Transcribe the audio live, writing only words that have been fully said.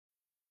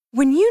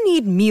When you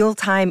need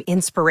mealtime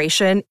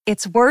inspiration,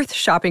 it's worth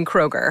shopping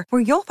Kroger,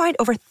 where you'll find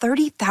over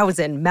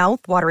 30,000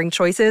 mouth-watering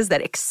choices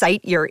that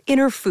excite your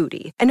inner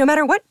foodie. And no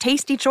matter what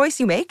tasty choice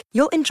you make,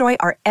 you'll enjoy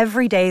our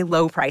everyday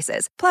low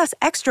prices, plus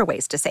extra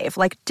ways to save,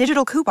 like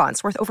digital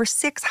coupons worth over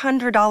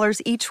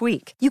 $600 each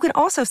week. You can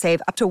also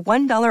save up to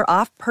 $1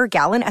 off per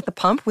gallon at the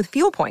pump with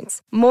fuel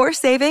points. More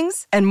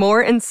savings and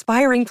more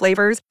inspiring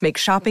flavors make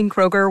shopping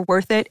Kroger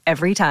worth it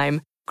every time.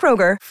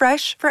 Kroger,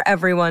 fresh for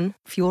everyone.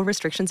 Fuel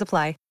restrictions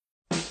apply.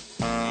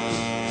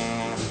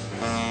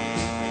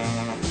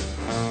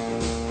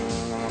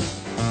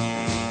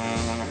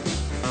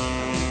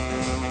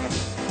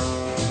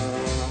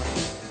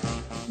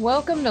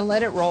 Welcome to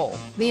Let It Roll,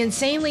 the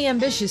insanely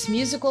ambitious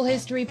musical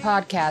history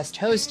podcast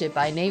hosted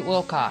by Nate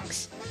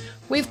Wilcox.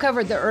 We've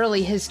covered the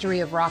early history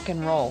of rock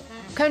and roll,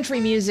 country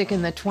music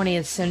in the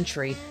 20th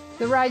century,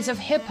 the rise of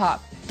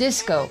hip-hop,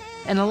 disco,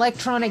 and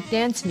electronic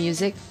dance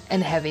music,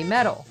 and heavy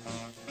metal.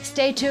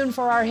 Stay tuned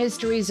for our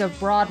histories of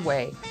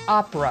Broadway,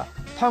 opera,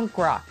 punk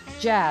rock,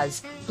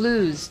 jazz,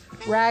 blues,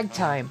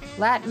 ragtime,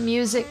 Latin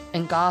music,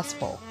 and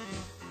gospel.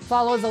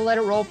 Follow the Let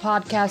It Roll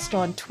podcast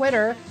on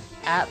Twitter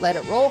at Let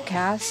It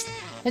Rollcast,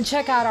 and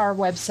check out our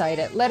website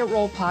at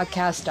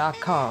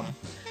letitrollpodcast.com.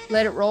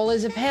 Let It Roll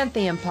is a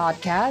Pantheon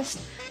podcast,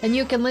 and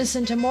you can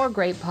listen to more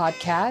great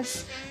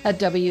podcasts at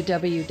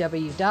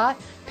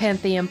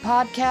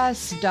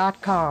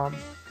www.pantheonpodcasts.com.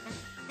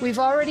 We've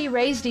already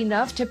raised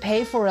enough to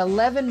pay for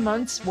 11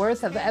 months'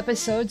 worth of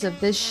episodes of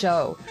this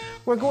show.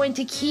 We're going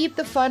to keep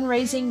the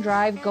fundraising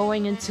drive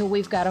going until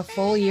we've got a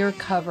full year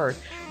covered.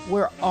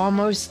 We're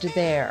almost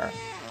there.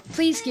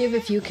 Please give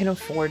if you can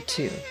afford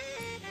to.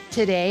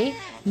 Today,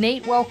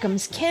 Nate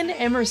welcomes Ken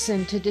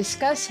Emerson to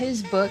discuss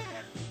his book,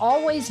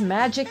 Always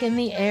Magic in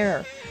the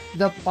Air,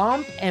 The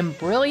Bomp and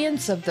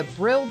Brilliance of the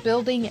Brill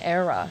Building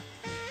Era.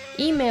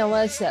 Email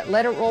us at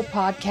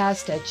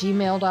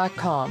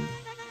letitrollpodcast@gmail.com.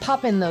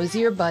 Pop in those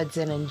earbuds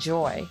and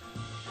enjoy.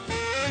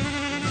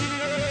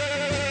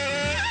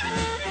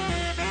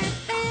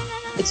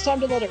 It's time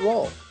to let it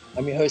roll.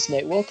 I'm your host,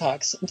 Nate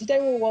Wilcox, and today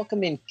we're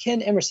welcoming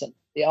Ken Emerson,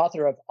 the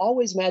author of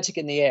Always Magic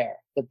in the Air,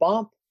 The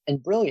Bomp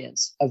and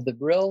Brilliance of the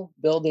Brill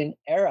Building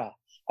Era.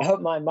 I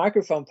hope my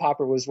microphone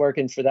popper was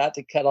working for that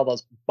to cut all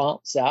those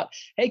bumps out.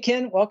 Hey,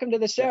 Ken, welcome to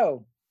the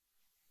show.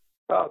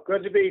 Oh,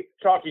 good to be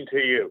talking to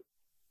you.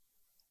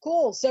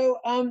 Cool.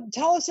 So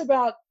tell us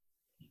about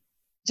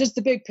just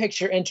the big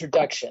picture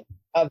introduction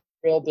of the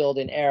Brill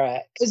Building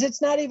Era, because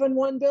it's not even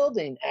one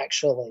building,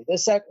 actually.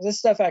 This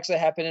stuff actually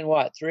happened in,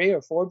 what, 3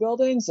 or 4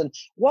 buildings? And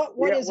what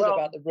is it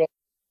about the Brill?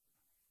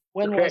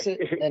 When was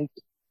it? And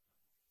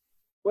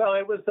well,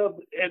 it was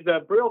the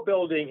Brill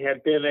Building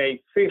had been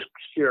a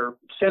fixture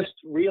since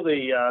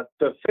really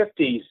the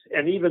 50s,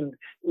 and even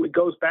it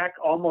goes back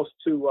almost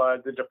to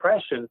the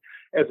Depression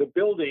as a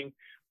building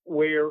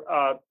where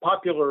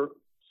popular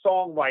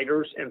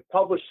songwriters and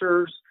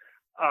publishers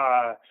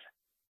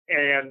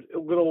and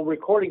little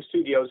recording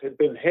studios had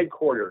been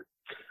headquartered.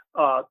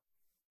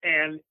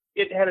 And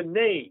it had a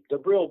name, the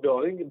Brill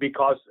Building,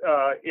 because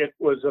it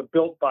was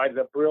built by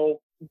the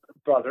Brill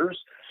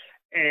brothers.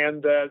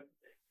 And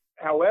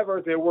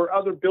however, there were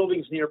other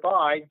buildings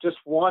nearby, just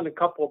one a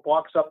couple of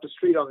blocks up the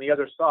street on the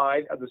other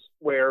side of this,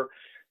 where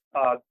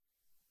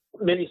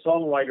many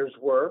songwriters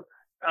were.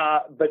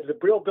 But the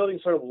Brill Building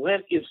sort of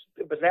lent its,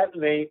 but that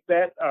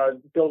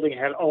building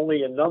had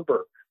only a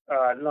number,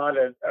 not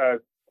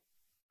a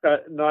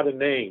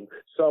name.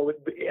 So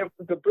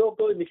the Brill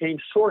Building became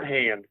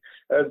shorthand.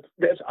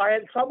 I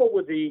had trouble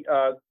with the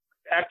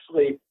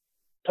actually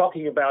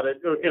talking about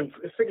it and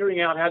figuring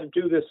out how to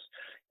do this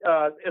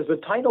as the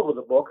title of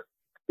the book,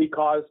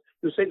 because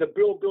you say the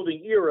Brill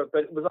Building era,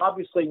 but it was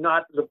obviously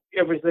not,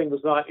 everything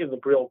was not in the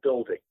Brill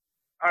Building.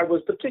 I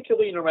was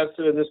particularly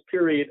interested in this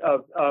period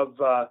of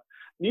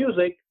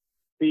music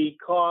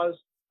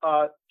because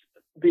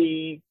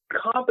the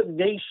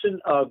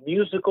combination of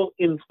musical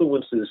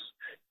influences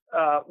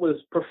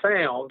was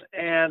profound,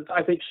 and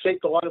I think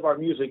shaped a lot of our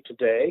music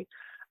today.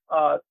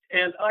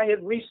 And I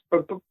had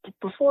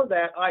before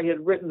that, I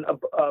had written a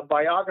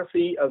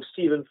biography of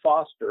Stephen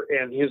Foster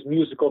and his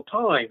musical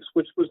times,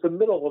 which was the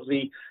middle of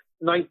the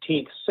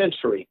 19th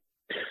century.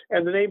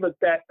 And the name of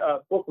that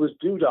book was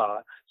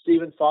Doodah,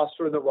 Stephen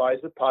Foster and the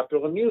Rise of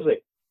Popular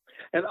Music.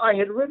 And I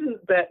had written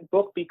that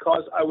book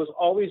because I was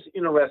always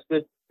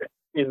interested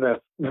in the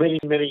many,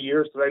 many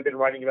years that I've been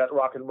writing about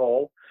rock and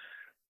roll.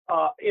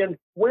 And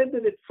when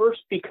did it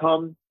first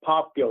become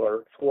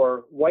popular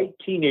for white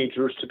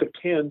teenagers to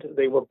pretend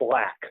they were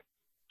black?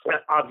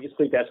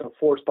 Obviously, that's a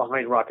force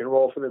behind rock and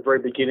roll from the very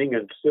beginning,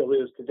 and still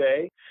is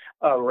today,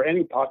 or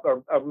any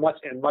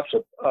much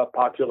of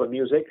popular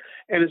music.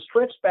 And it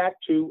stretched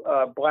back to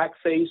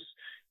blackface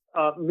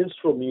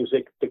minstrel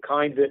music, the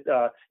kind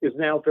that is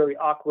now very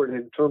awkward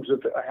in terms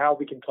of how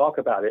we can talk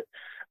about it,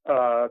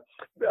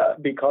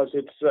 because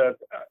it's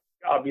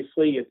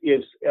obviously it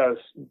is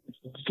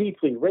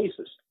deeply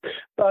racist.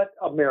 But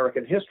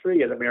American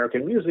history and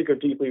American music are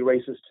deeply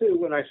racist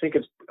too, and I think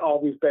it's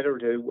always better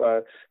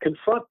to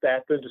confront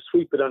that than to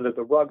sweep it under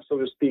the rug, so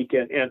to speak,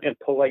 and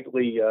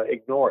politely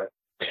ignore it.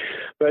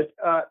 But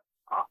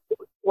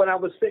when I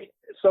was thinking,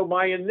 so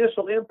my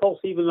initial impulse,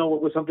 even though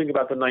it was something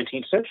about the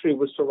 19th century,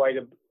 was to write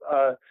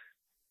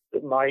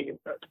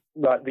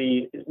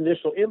the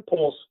initial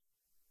impulse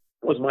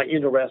was my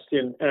interest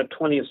in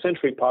 20th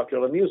century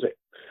popular music.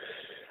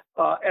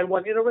 And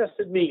what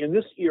interested me in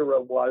this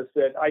era was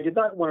that I did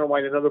not want to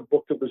write another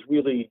book that was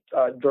really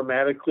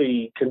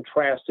dramatically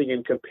contrasting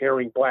and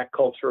comparing Black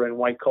culture and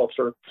white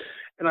culture.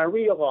 And I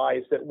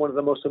realized that one of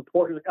the most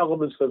important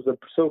elements of the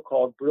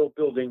so-called Brill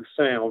Building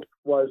sound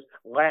was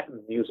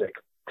Latin music.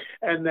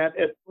 And that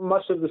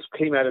much of this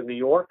came out of New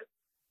York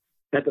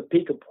at the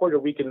peak of Puerto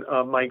Rican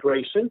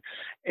migration,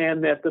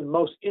 and that the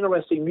most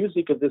interesting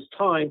music of this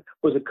time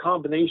was a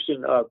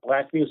combination of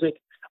Black music,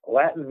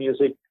 Latin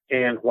music,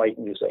 and white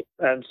music.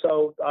 And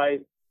so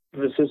that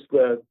was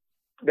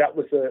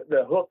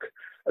the hook,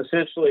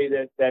 essentially,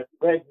 that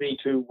led me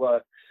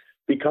to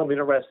become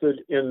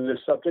interested in this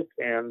subject,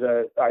 and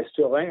I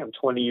still am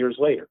 20 years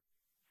later.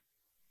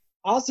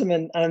 Awesome,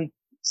 and I'm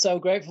so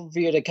grateful for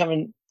you to come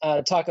and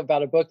talk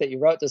about a book that you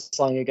wrote this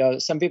long ago.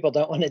 Some people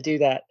don't want to do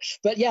that.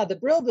 But yeah, the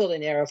Brill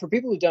Building era, for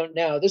people who don't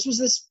know, this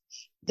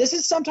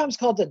is sometimes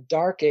called the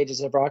dark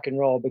ages of rock and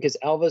roll because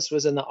Elvis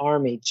was in the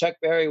army, Chuck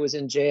Berry was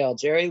in jail,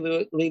 Jerry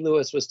Lee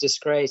Lewis was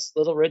disgraced,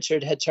 Little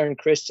Richard had turned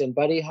Christian,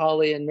 Buddy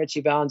Holly and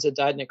Richie Valens had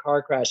died in a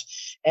car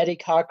crash, Eddie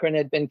Cochran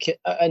had been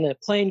in a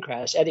plane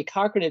crash, Eddie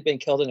Cochran had been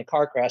killed in a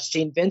car crash,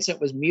 Gene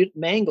Vincent was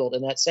mangled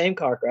in that same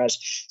car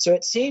crash. So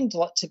it seemed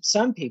to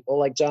some people,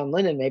 like John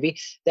Lennon maybe,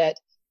 that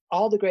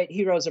all the great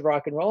heroes of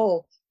rock and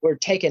roll were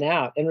taken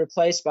out and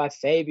replaced by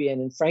Fabian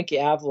and Frankie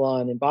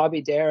Avalon and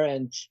Bobby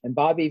Darin and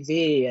Bobby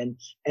V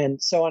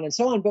and so on and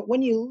so on. But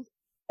when you,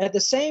 at the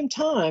same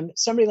time,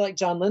 somebody like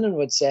John Lennon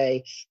would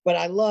say, but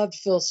I loved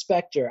Phil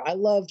Spector. I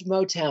loved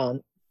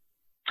Motown.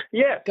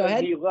 Yes. Go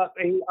ahead. He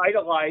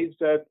idolized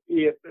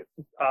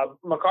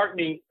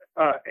McCartney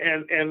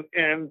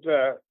and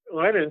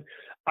Lennon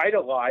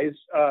idolized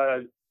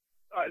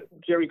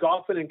Jerry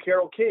Goffin and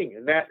Carole King,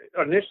 and that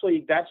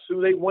initially that's who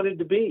they wanted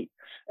to be.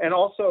 And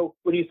also,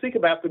 when you think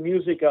about the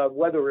music of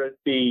whether it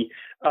be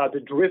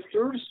the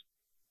Drifters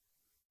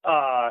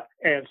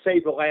and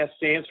Save the Last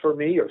Dance for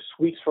Me, or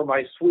Sweets for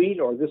My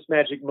Sweet, or This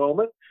Magic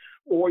Moment,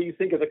 or you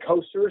think of the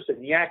Coasters and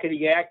Yakety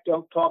Yak,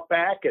 Don't Talk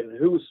Back, and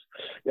who's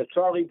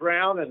Charlie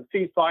Brown and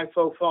Fee Fi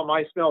Fo Fum,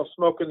 I Smell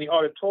Smoke in the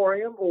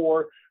Auditorium,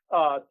 or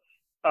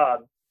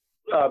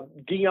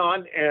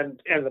Dion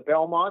and the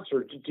Belmonts,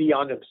 or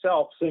Dion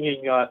himself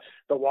singing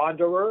The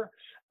Wanderer.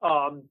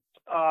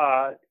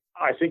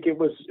 I think it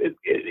was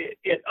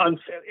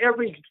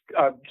every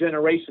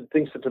generation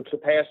thinks that the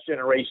past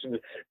generation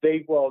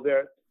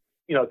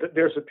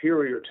they're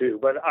superior to.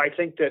 But I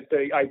think that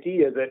the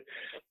idea that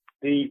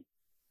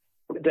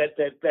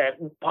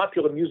that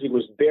popular music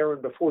was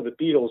barren before the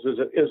Beatles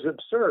is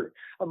absurd.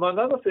 Among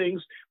other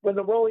things, when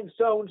the Rolling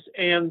Stones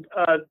and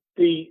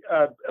the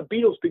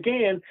Beatles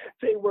began,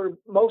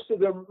 most of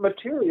their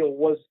material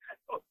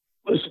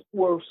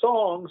were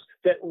songs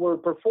that were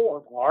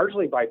performed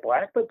largely by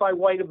Black, but by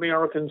white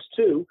Americans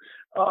too,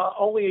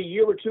 only a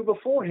year or two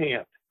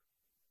beforehand.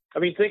 I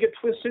mean, think of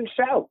Twist and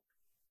Shout.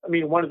 I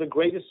mean, one of the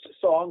greatest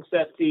songs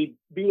that the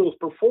Beatles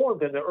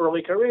performed in their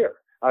early career.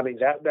 I mean,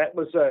 that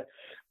was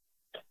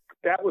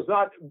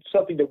not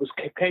something that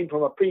came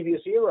from a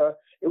previous era.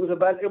 It was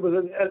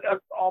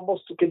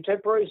almost a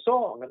contemporary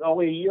song and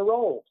only a year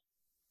old.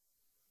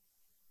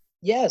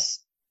 Yes.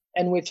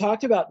 And we've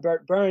talked about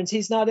Burt Burns.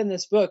 He's not in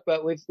this book,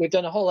 but we've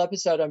done a whole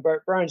episode on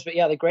Burt Burns. But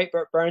yeah, the great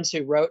Burt Burns,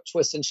 who wrote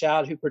Twist and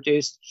Shout, who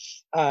produced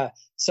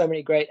so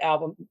many great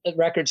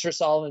records for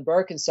Solomon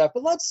Burke and stuff.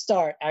 But let's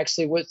start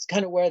actually with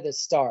kind of where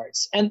this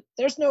starts. And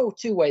there's no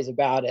two ways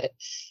about it.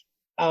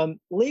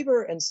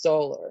 Leiber and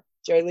Stoller,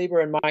 Jerry Leiber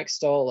and Mike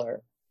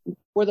Stoller,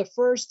 were the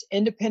first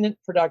independent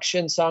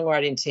production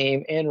songwriting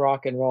team in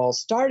rock and roll,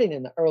 starting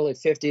in the early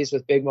 50s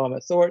with Big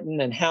Mama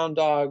Thornton and Hound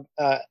Dog,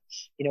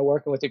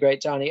 working with the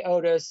great Johnny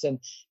Otis and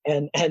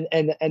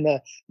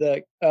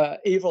the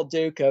evil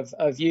Duke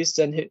of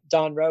Houston,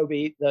 Don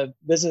Roby, the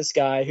business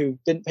guy who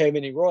didn't pay him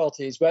any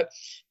royalties. But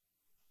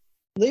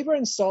Leiber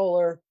and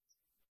Stoller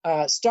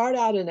start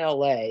out in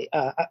L.A.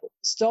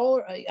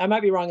 Stoller, I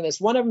might be wrong in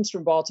this. One of them's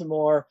from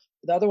Baltimore.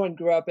 The other one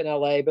grew up in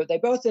L.A., but they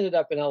both ended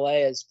up in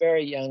L.A. as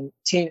very young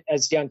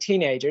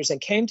teenagers and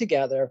came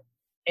together.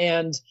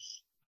 And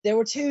there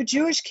were two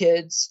Jewish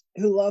kids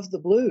who loved the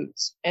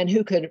blues and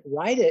who could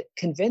write it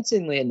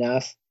convincingly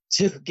enough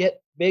to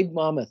get Big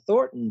Mama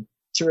Thornton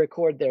to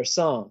record their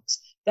songs.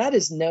 That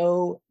is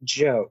no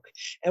joke.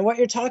 And what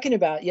you're talking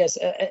about, yes,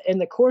 in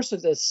the course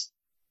of this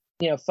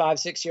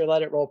 5-6 year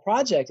Let It Roll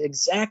project,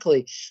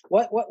 exactly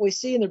what we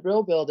see in the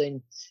Brill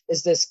Building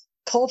is this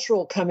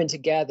cultural coming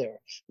together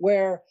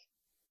where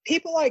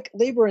people like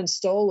Leiber and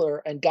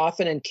Stoller and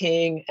Goffin and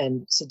King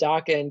and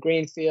Sedaka and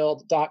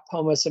Greenfield, Doc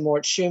Pomus and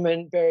Mort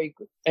Schumann,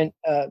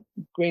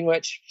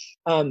 Greenwich,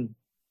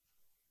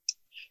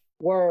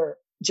 were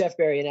Jeff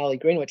Berry and Ellie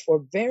Greenwich, were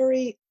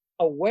very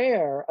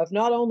aware of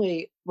not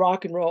only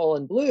rock and roll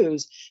and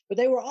blues, but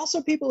they were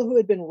also people who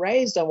had been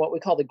raised on what we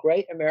call the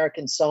Great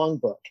American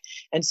Songbook.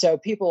 And so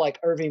people like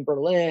Irving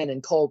Berlin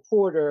and Cole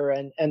Porter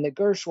and the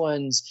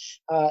Gershwins,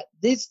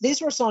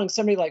 these were songs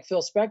somebody like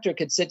Phil Spector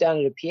could sit down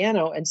at a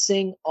piano and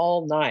sing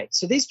all night.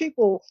 So these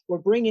people were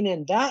bringing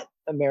in that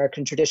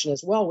American tradition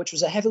as well, which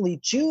was a heavily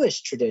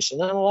Jewish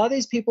tradition. And a lot of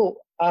these people,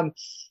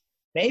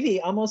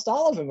 maybe almost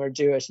all of them are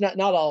Jewish. Not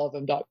all of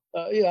them. Doc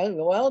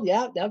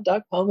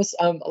Pomus.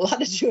 A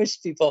lot of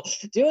Jewish people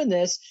doing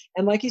this,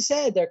 and like you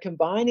said, they're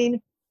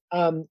combining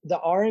the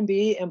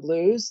R&B and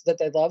blues that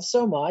they love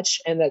so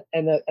much, and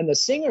the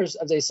singers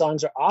of these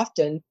songs are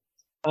often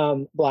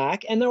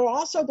Black, and there were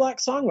also Black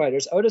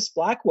songwriters. Otis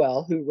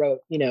Blackwell, who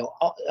wrote,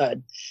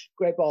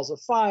 Great Balls of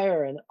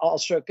Fire and All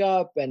Shook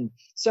Up and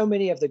so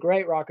many of the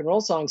great rock and roll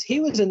songs, he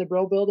was in the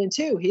Brill Building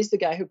too. He's the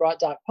guy who brought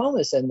Doc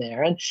Pomus in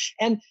there.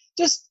 And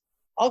just,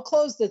 I'll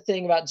close the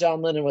thing about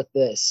John Lennon with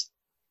this.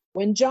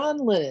 When John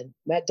Lennon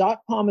met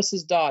Doc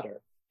Pomus's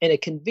daughter in a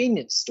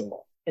convenience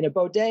store, in a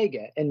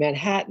bodega in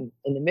Manhattan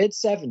in the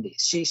mid-'70s,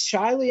 she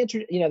shyly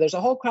there's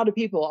a whole crowd of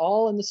people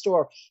all in the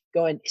store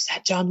going, "Is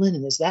that John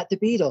Lennon? Is that the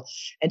Beatle?"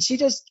 And she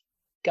just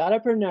got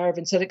up her nerve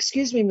and said,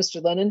 "Excuse me,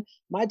 Mr. Lennon,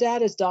 my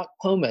dad is Doc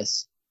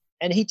Pomus."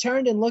 And he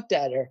turned and looked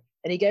at her,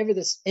 and he gave her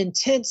this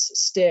intense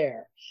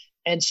stare.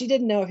 And she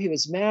didn't know if he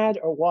was mad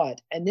or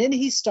what. And then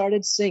he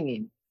started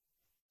singing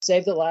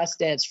 "Save the Last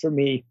Dance for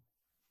Me,"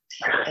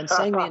 and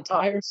sang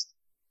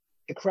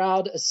the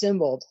crowd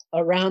assembled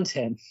around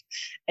him.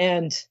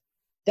 And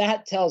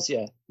that tells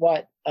you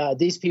what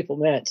these people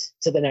meant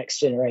to the next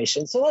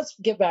generation. So let's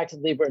get back to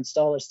Leiber and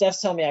Stoller. Steph's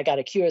telling me I got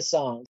to cue a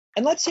song.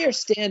 And let's hear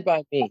 "Stand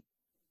By Me"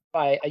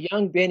 by a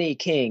young Benny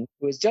King,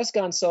 who has just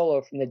gone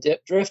solo from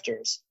the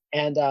Drifters.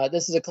 And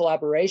this is a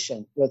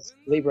collaboration with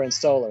Leiber and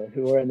Stoller,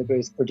 who are in the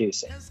booth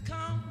producing.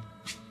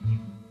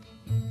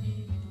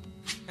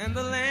 And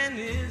the land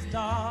is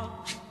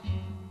dark,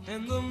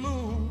 and the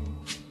moon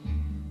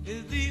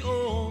is the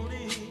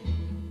only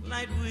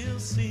light we'll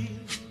see.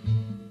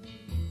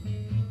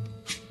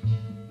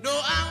 No,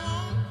 I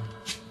won't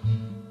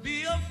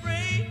be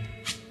afraid.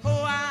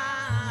 Oh,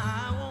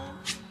 I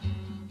won't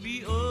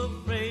be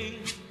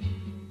afraid.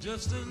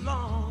 Just as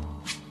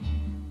long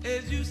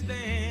as you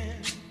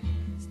stand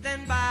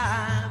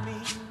by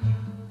me.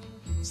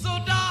 So,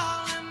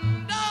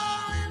 darling,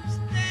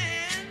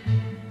 stand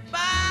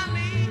by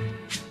me.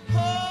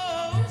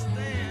 Oh,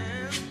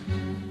 stand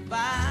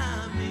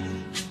by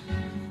me.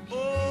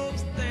 Oh,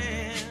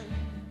 stand.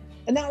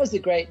 And that was the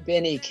great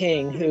Benny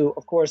King, who,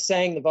 of course,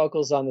 sang the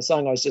vocals on the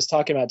song I was just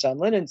talking about, John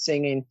Lennon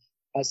singing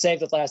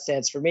 "Save the Last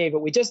Dance for Me." But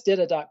we just did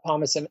a Doc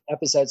Pomus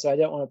episode, so I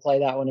don't want to play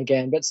that one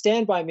again. But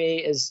 "Stand By Me"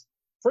 is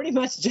pretty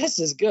much just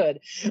as good.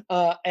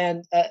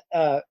 And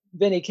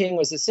Benny King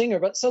was the singer.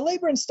 But so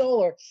Leiber and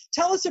Stoller,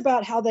 tell us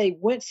about how they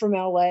went from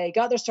LA,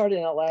 got their start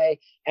in LA,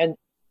 and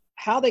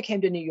how they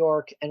came to New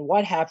York, and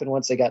what happened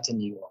once they got to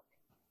New York.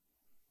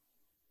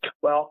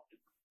 Well,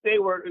 they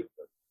were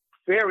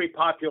very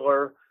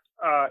popular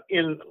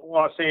in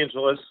Los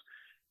Angeles,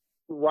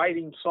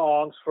 writing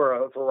songs for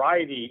a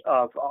variety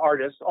of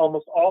artists,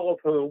 almost all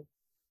of whom,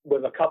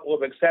 with a couple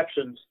of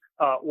exceptions,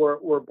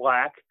 were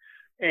Black.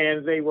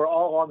 And they were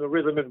all on the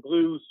rhythm and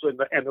blues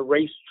and the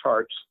race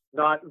charts.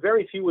 Not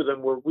very few of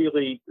them were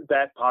really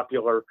that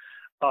popular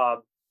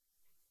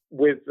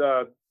with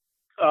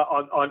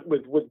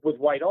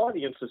white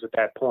audiences at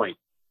that point.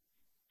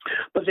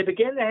 But they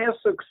began to have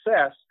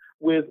success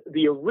with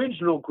the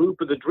original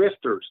group of the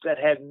Drifters that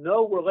had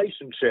no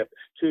relationship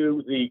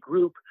to the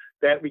group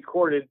that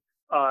recorded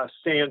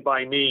 "Stand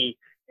By Me"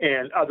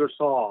 and other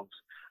songs.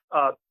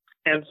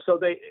 And so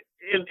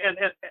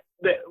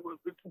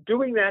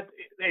doing that,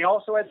 they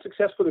also had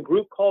success with a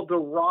group called the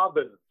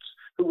Robins,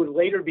 who would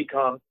later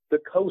become the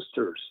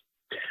Coasters.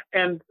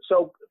 And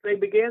so they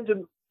began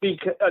to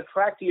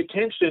attract the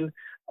attention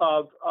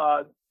of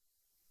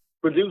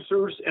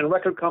producers and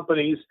record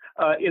companies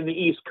in the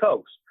East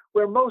Coast,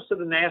 where most of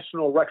the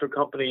national record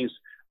companies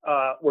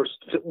were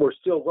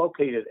still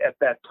located at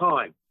that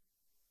time,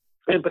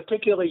 and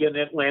particularly in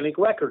Atlantic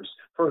Records,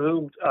 for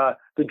whom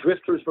the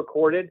Drifters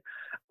recorded,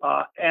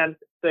 and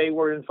they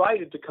were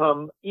invited to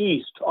come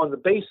east on the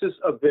basis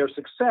of their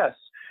success,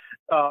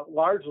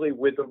 largely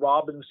with the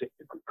Robins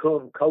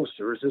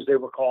Coasters, as they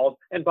were called.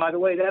 And by the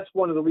way, that's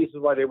one of the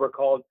reasons why they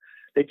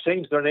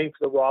changed their name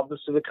from the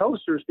Robins to the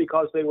Coasters,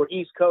 because they were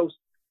East Coast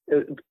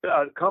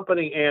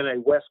company and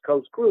a West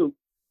Coast group.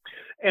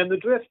 And the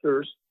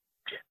Drifters,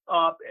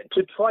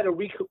 to try to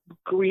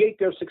recreate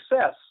their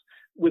success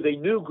with a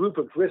new group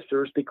of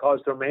Drifters,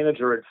 because their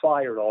manager had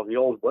fired all the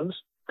old ones,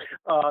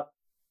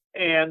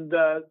 and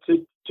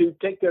to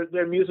take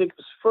their music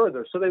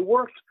further. So they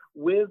worked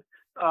with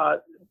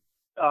the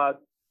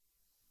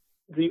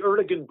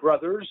Ertegun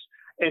brothers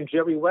and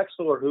Jerry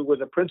Wexler, who were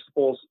the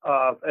principals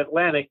of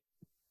Atlantic,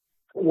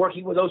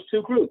 working with those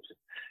two groups.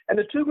 And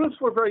the two groups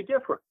were very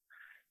different.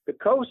 The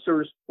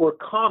Coasters were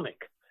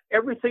comic.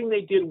 Everything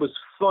they did was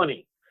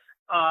funny.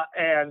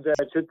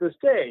 To this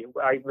day,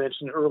 I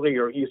mentioned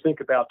earlier, you think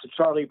about the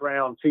Charlie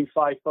Brown, Fee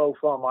Fi Fo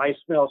Fum, I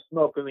Smell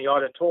Smoke in the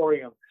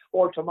Auditorium,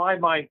 or to my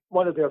mind,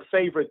 one of their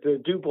favorite,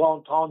 the Double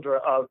Entendre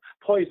of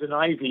Poison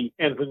Ivy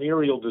and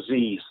Venereal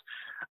Disease.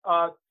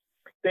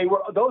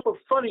 Those were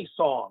funny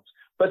songs,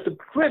 but the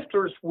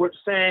Drifters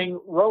sang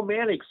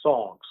romantic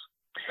songs.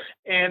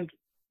 And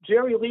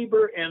Jerry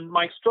Leiber and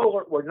Mike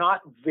Stoller were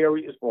not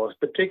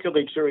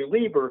particularly Jerry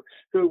Leiber,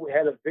 who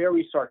had a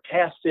very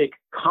sarcastic,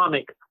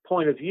 comic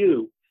point of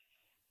view,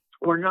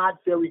 were not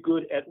very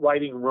good at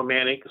writing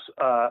romantic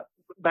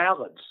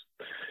ballads.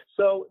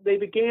 So they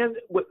began,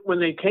 when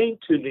they came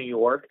to New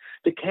York,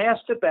 to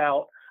cast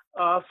about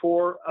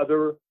for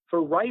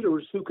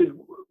writers who could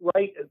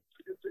write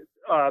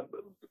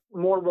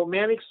more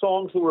romantic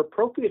songs that were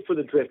appropriate for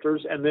the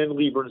Drifters, and then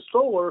Leiber and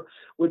Stoller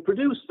would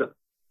produce them.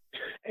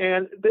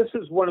 And this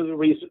is one of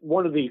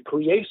the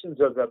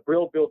creations of the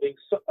Brill Building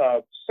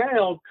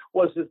sound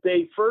was that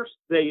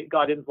they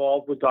got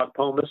involved with Doc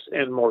Pomus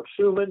and Mort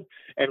Schumann,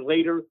 and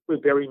later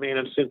with Barry Mann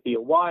and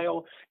Cynthia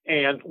Weil,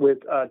 and with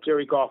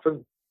Jerry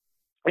Goffin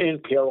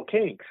and Carole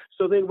King.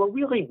 So they were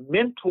really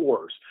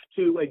mentors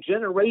to a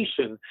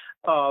generation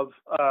of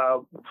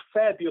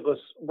fabulous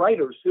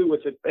writers who,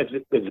 at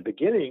the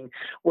beginning,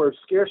 were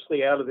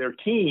scarcely out of their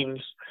teens,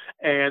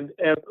 and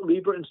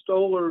Leiber and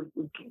Stoller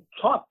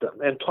taught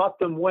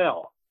them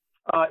well.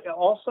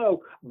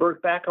 Also,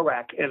 Burt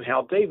Bacharach and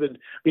Hal David.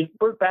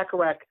 Burt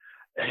Bacharach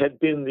had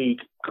been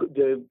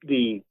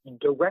the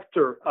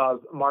director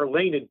of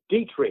Marlene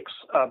Dietrich's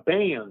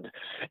band,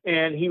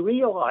 and he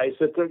realized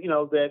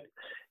that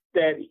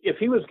that if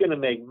he was going to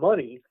make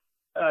money,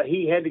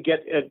 he had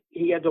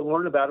to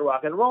learn about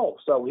rock and roll.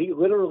 So he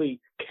literally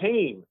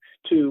came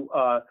to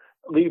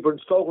Leiber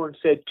and Stoller and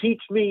said,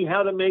 "Teach me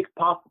how to make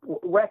pop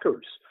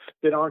records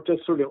that aren't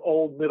just sort of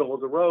old, middle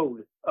of the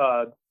road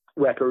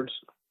records."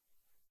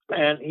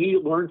 And he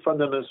learned from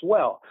them as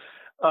well.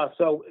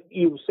 So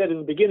you said in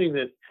the beginning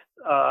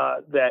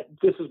that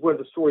this is where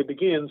the story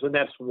begins, and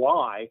that's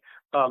why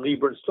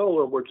Leiber and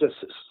Stoller were just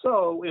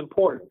so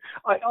important.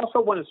 I also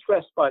want to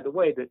stress, by the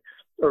way,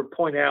 or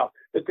point out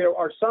that there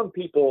are some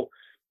people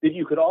that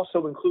you could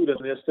also include in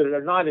this that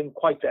are not in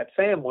quite that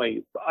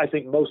family. I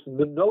think most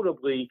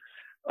notably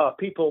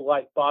people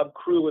like Bob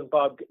Crewe and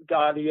Bob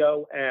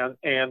Gaudio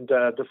and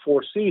the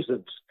Four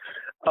Seasons.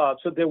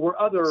 So there were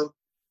other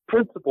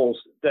principles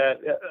that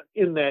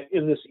in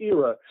this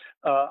era.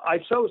 I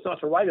chose not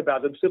to write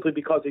about them simply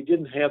because they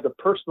didn't have the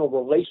personal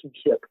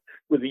relationship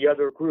with the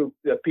other group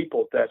of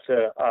people that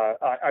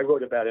I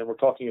wrote about and we're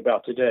talking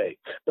about today.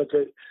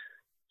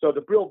 So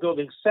the Brill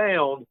Building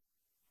sound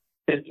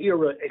and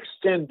era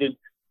extended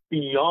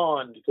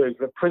beyond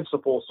the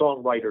principal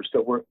songwriters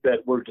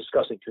that we're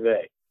discussing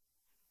today.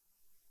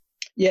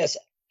 Yes,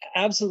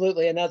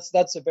 absolutely, and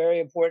that's a very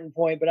important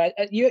point.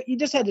 But you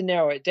just had to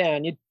narrow it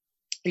down.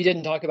 You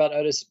didn't talk about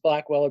Otis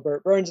Blackwell or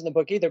Burt Burns in the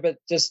book either, but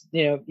just,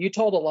 you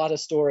told a lot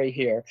of story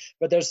here.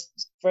 But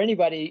for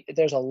anybody,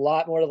 there's a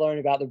lot more to learn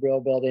about the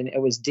Brill Building.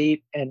 It was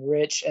deep and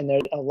rich, and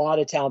there's a lot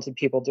of talented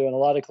people doing a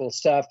lot of cool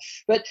stuff.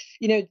 But,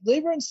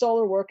 Leiber and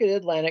Stoller worked at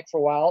Atlantic for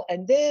a while,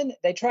 and then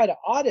they tried to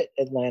audit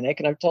Atlantic.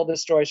 And I've told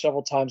this story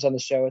several times on the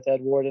show with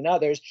Ed Ward and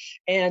others.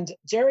 And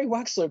Jerry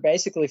Wexler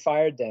basically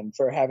fired them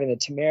for having the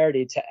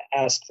temerity to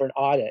ask for an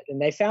audit. And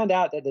they found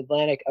out that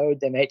Atlantic owed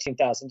them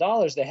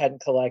 $18,000 they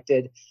hadn't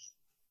collected,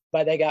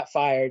 but they got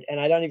fired,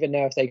 and I don't even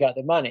know if they got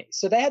the money.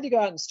 So they had to go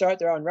out and start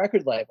their own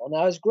record label.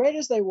 Now, as great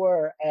as they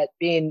were at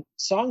being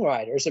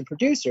songwriters and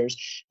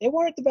producers, they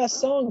weren't the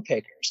best song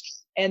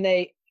pickers. And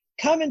they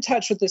come in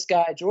touch with this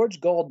guy, George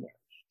Goldner,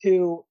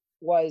 who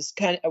was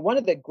kind of one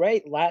of the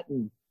great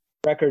Latin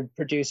record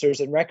producers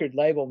and record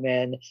label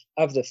men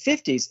of the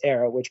 50s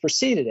era, which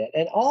preceded it.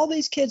 And all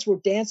these kids were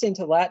dancing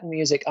to Latin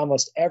music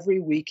almost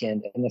every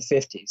weekend in the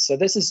 50s. So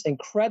this is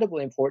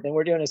incredibly important. And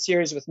we're doing a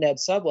series with Ned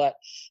Sublett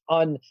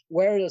on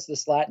where is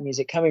this Latin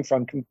music coming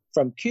from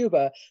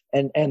Cuba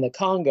and the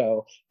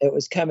Congo. It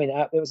was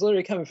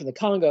literally coming from the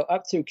Congo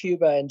up through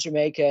Cuba and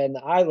Jamaica and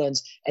the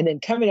islands, and then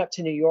coming up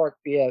to New York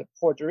via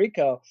Puerto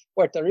Rico,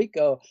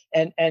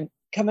 and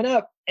coming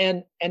up.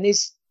 And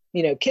these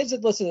kids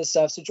had listened to this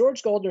stuff. So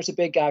George Goldner's a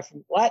big guy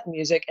from Latin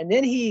music. And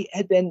then he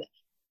had been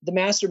the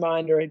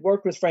mastermind, or had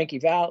worked with Frankie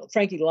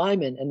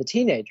Lyman and the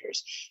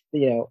Teenagers,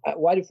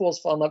 Why Do Fools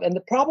Fall in Love? And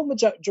the problem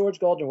with George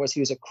Goldner was he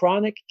was a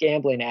chronic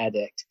gambling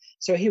addict.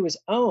 So he was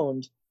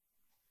owned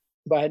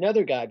by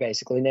another guy,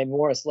 basically, named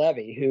Morris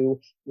Levy, who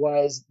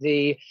was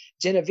the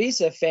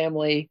Genovese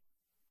family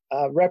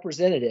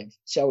representative,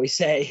 shall we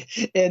say,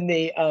 in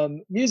the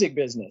music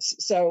business.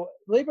 So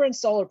Leiber and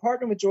Stoller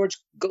partnered with George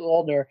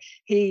Goldner.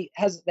 They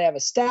have a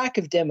stack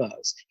of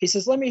demos. He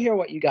says, "Let me hear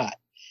what you got."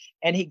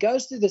 And he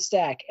goes through the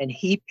stack and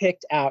he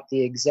picked out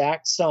the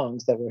exact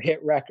songs that were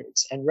hit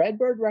records. And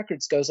Redbird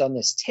Records goes on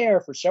this tear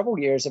for several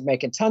years of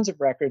making tons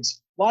of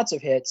records, lots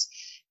of hits.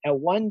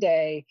 And one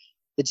day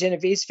the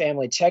Genovese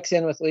family checks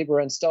in with Leiber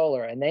and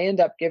Stoller, and they end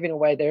up giving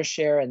away their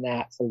share in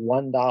that for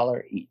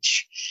 $1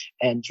 each.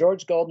 And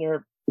George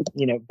Goldner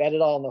bet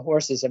it all on the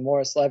horses, and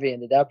Morris Levy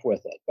ended up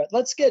with it. But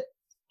let's get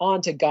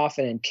on to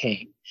Goffin and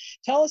King.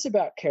 Tell us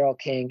about Carole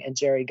King and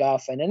Gerry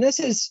Goffin. And this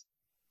is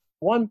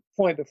one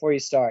point before you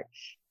start.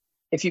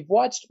 If you've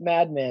watched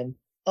Mad Men,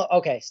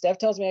 okay, Steph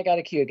tells me I got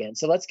a cue again.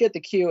 So let's get the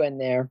cue in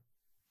there.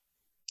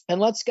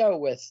 And let's go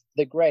with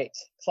the great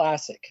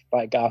classic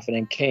by Goffin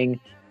and King,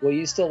 Will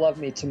You Still Love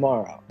Me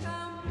Tomorrow?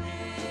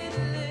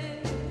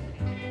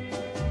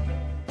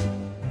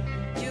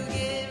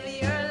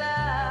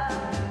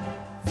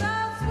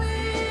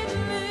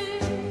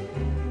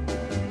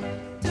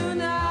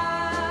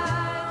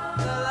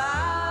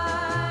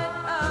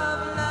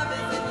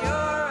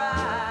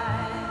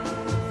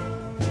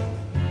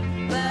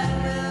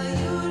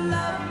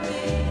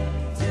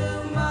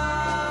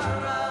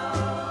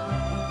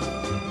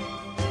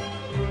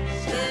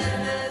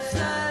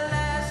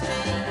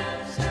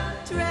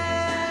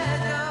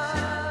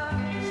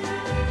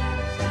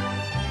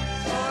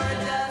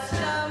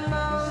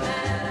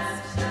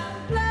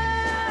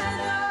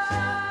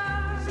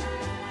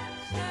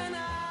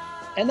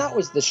 And that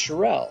was the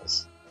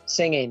Shirelles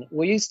singing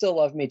Will You Still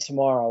Love Me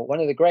Tomorrow, one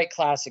of the great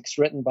classics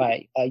written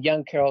by a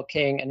young Carole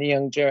King and a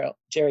young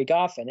Gerry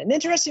Goffin. An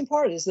interesting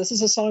part is this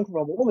is a song from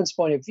a woman's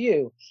point of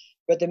view,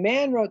 but the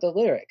man wrote the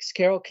lyrics.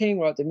 Carole King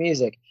wrote the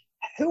music.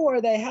 Who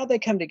are they? How'd they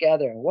come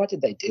together? And what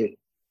did they do?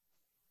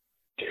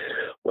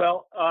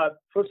 Well,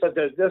 first,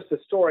 the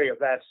story of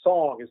that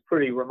song is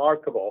pretty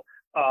remarkable.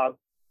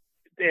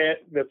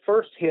 The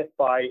first hit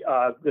by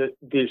the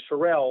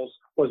Shirelles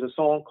was a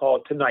song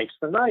called Tonight's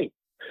the Night.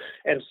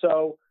 And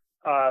so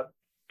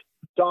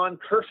Don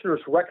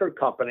Kirshner's record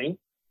company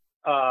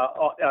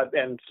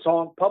and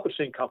song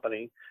publishing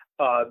company,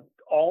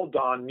 All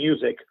Don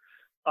Music,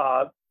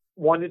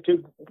 wanted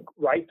to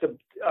write the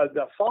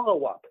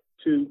follow-up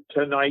to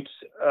Tonight's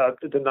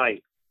the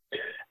Night.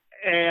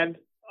 And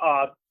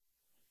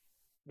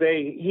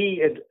he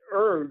had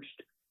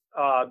urged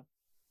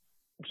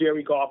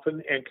Gerry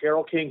Goffin and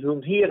Carole King,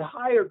 whom he had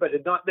hired, but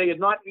they had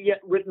not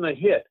yet written a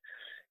hit.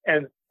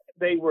 And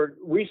they were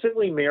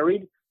recently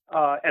married,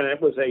 and it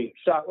was a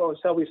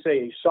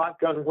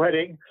shotgun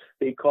wedding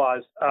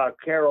because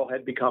Carole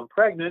had become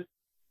pregnant.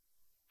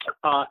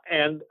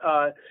 And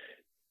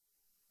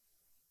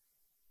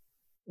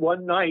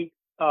one night,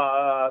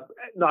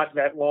 not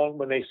that long,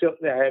 when they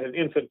had an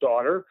infant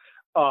daughter,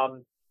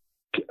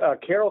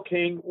 Carole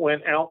King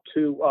went out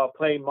to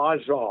play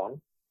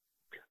mahjong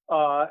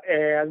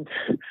and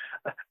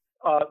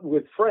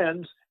with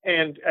friends.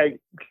 And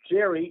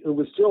Gerry, who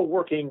was still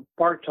working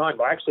part-time,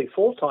 well, actually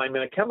full-time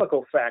in a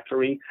chemical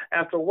factory,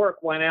 after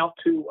work went out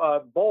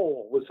to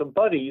bowl with some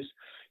buddies.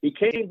 He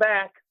came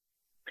back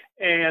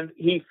and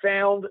he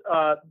found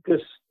a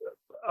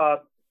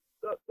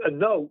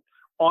note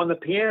on the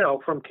piano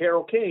from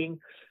Carole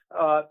King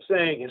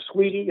saying,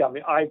 "Sweetie,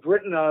 I've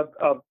written a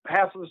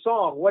half of the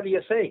song. What do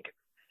you think?"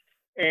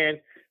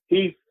 And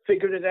he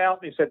figured it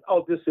out and he said,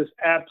 "Oh, this is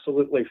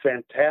absolutely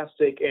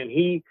fantastic." And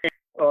he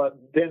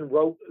then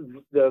wrote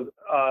the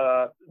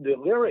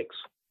lyrics,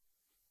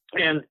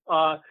 and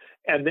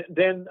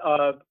then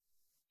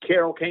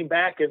Carole came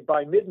back, and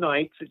by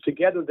midnight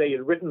together they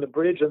had written the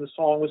bridge, and the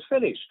song was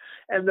finished.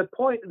 And the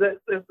point that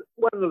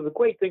one of the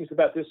great things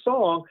about this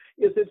song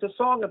is it's a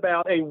song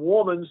about a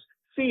woman's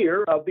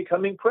fear of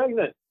becoming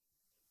pregnant.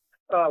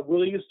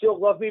 Will you still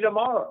love me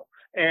tomorrow?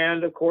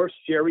 And of course,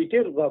 Gerry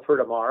did love her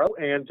tomorrow,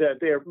 and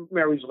their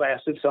marriage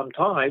lasted some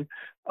time.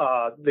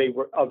 They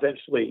were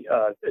eventually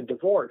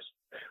divorced,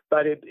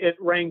 but it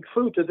rang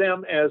true to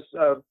them as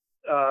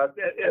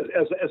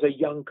a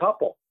young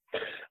couple.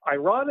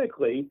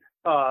 Ironically,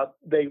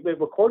 they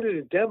recorded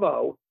a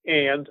demo,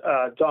 and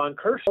Don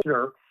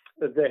Kirshner,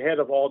 the head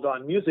of All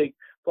Don Music,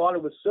 thought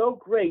it was so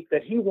great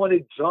that he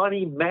wanted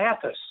Johnny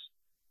Mathis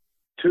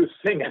to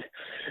sing it.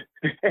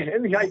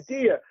 And the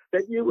idea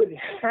that you would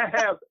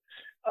have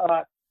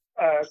a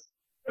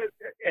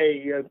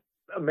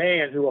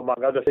man who,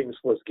 among other things,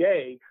 was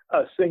gay,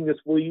 sing this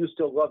 "Will You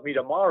Still Love Me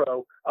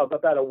Tomorrow"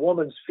 about a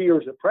woman's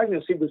fears of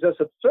pregnancy was just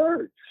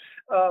absurd.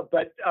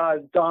 But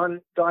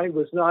Don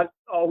was not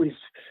always,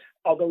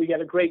 although he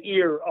had a great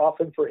ear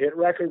often for hit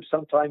records,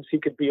 sometimes he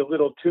could be a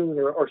little tuned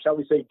or shall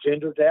we say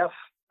gender deaf.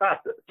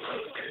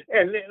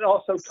 And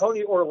also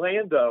Tony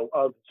Orlando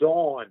of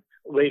Dawn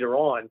later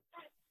on.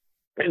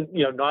 And,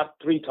 not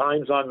three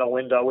times on the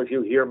window, if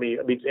you hear me,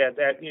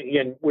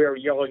 and wear a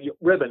yellow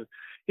ribbon.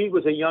 He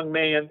was a young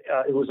man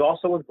who was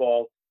also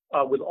involved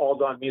with All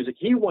Don Music.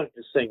 He wanted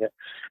to sing it,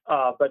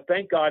 but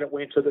thank God it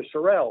went to the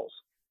Shirelles.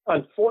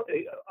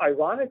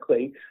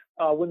 Ironically,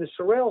 when the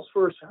Shirelles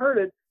first heard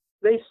it,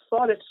 they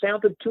thought it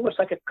sounded too much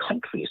like a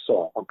country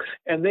song,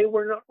 and they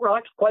were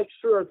not quite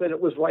sure that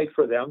it was right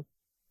for them.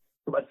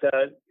 But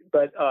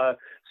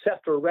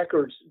Scepter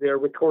Records, their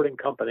recording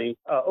company,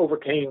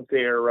 overcame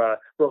their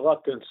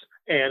reluctance,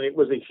 and it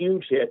was a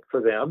huge hit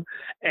for them.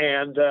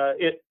 And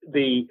it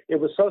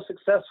was so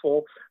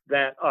successful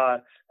that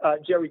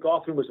Gerry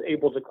Goffin was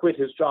able to quit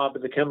his job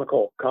at the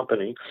chemical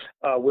company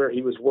where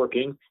he was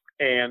working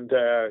and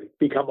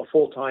become a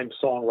full-time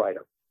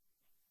songwriter.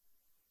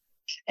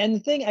 And the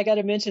thing I got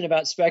to mention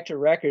about Spectre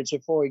Records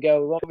before we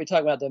go, we won't be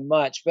talking about them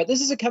much, but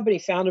this is a company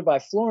founded by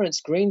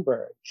Florence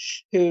Greenberg,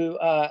 who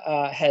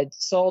had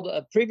sold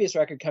a previous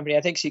record company.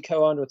 I think she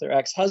co-owned with her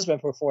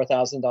ex-husband for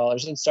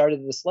 $4,000 and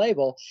started this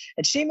label.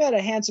 And she met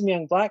a handsome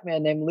young black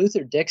man named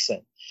Luther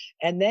Dixon.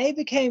 And they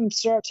became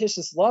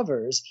surreptitious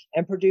lovers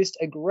and produced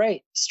a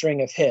great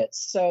string of hits.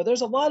 So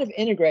there's a lot of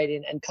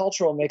integrating and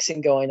cultural mixing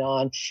going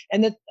on.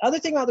 And the other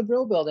thing about the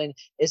Brill Building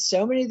is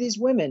so many of these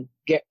women,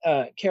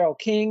 Carole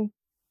King,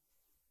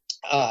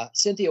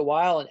 Cynthia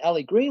Weil, and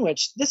Ellie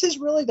Greenwich, this is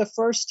really the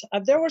first.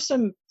 There were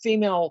some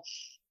female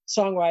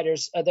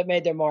songwriters that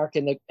made their mark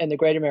in the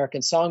Great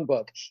American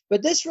Songbook,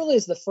 but this really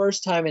is the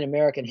first time in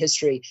American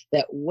history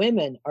that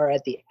women are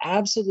at the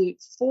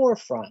absolute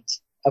forefront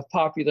of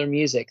popular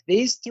music.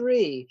 These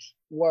three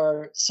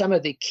were some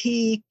of the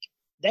key.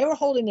 They were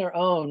holding their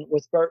own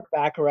with Burt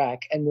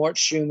Bacharach and Mort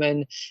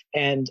Schumann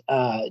and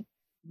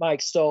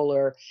Mike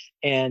Stoller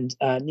and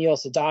Neil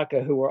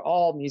Sedaka, who were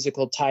all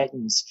musical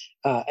titans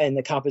in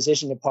the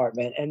composition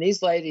department. And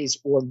these ladies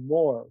were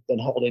more than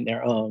holding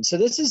their own. So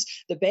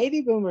the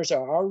baby boomers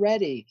are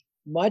already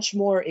much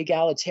more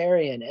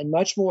egalitarian and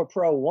much more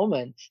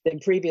pro-woman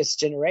than previous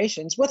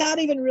generations without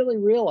even really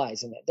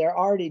realizing it. They're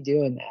already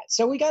doing that.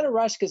 So we got to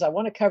rush because I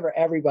want to cover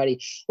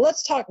everybody.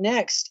 Let's talk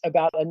next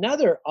about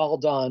another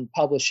Aldan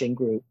Publishing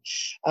Group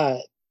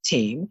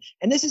team.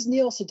 And this is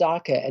Neil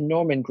Sedaka and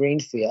Norman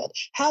Greenfield.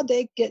 How'd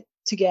they get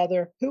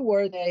together? Who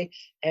were they?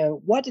 And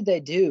what did they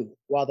do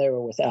while they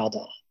were with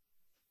Aldan?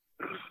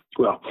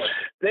 Well,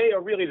 they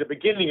are really the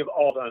beginning of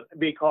Aldan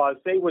because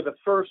they were the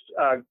first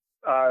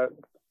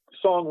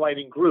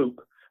songwriting group,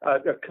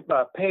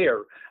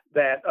 pair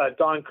that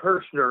Don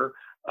Kirshner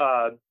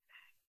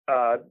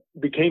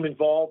became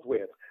involved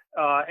with.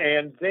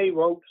 And they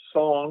wrote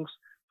songs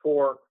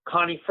for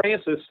Connie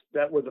Francis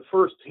that were the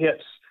first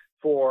hits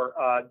for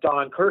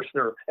Don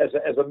Kirshner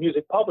as a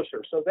music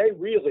publisher. So they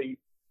really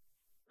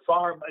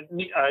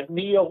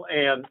Neil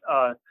and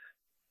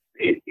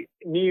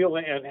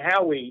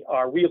Howie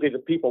are really the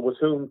people with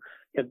whom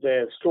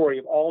the story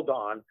of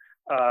Aldan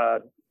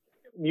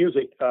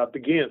music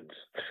begins.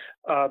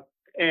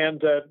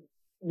 And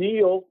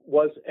Neil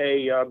was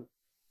a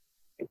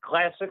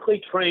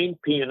classically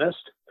trained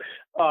pianist.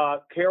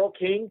 Carole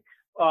King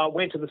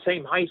went to the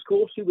same high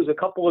school. She was a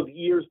couple of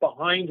years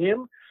behind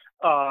him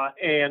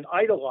and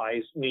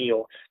idolized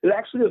Neil. It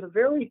actually was a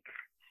very,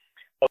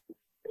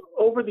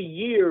 over the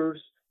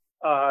years,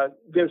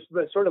 there's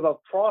sort of a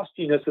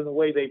frostiness in the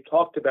way they've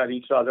talked about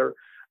each other.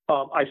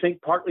 I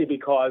think partly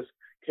because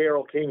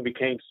Carole King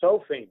became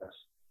so famous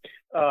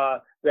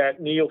that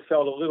Neil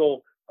felt a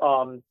little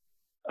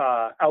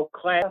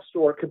outclassed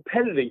or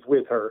competitive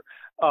with her.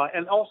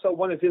 And also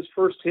one of his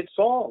first hit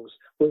songs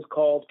was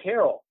called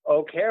Carol,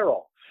 Oh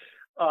Carol,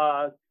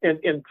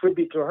 in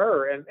tribute to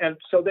her. And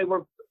so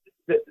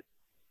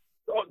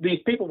these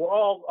people were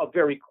all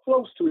very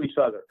close to each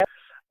other.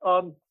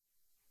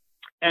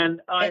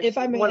 If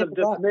I may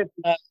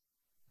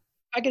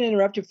I can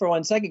interrupt you for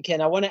 1 second,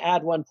 Ken. I want to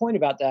add one point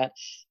about that.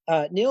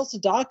 Neil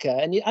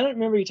Sedaka, and I don't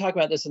remember you talking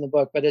about this in the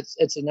book, but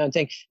it's a known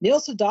thing. Neil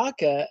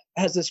Sedaka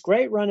has this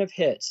great run of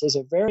hits as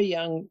a very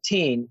young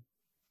teen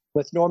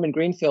with Norman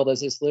Greenfield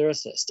as his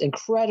lyricist.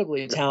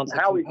 Incredibly talented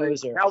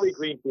composer. Howie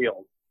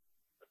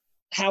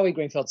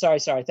Greenfield.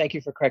 Sorry. Thank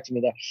you for correcting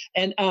me there.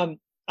 And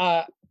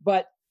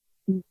but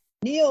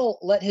Neil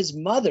let his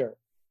mother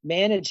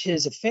manage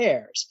his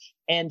affairs.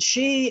 And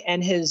she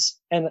and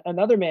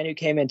another man who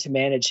came in to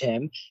manage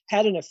him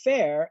had an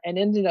affair and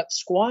ended up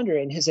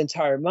squandering his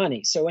entire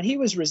money. So when he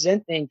was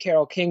resenting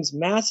Carole King's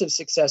massive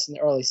success in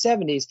the early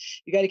 70s,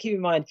 you got to keep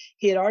in mind,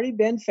 he had already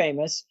been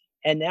famous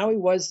and now he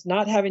was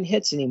not having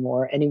hits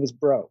anymore and he was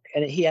broke.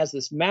 And he has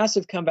this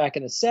massive comeback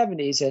in the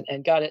 70s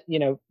and got it,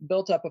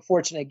 built up a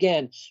fortune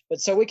again.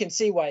 But so we can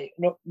see why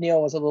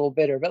Neil was a little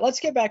bitter. But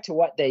let's get back to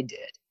what they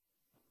did.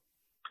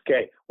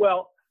 Okay.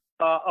 Well,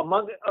 I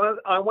want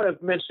to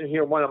mention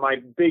here one of my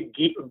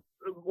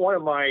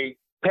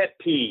pet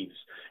peeves,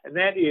 and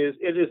that is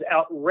it is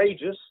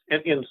outrageous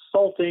and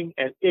insulting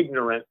and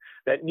ignorant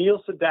that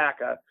Neil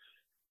Sedaka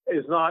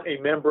is not a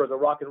member of the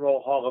Rock and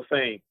Roll Hall of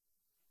Fame.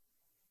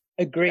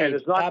 Agreed. And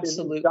is not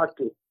absolutely.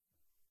 Inducted.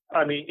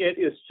 I mean, it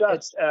is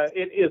just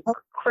it is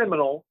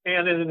criminal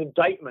and an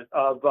indictment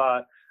of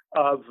the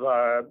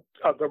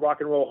Rock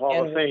and Roll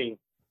Hall of Fame.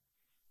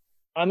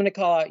 I'm going to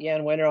call out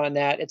Jan Winter on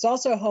that. It's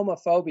also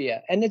homophobia.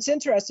 And it's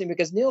interesting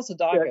because Neil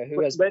Sedaka, who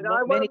has Let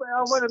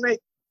me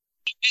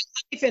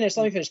finish.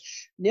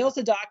 Neil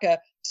Sedaka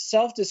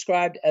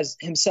self-described as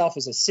himself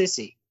as a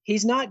sissy.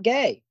 He's not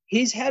gay.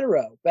 He's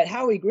hetero. But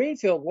Howie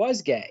Greenfield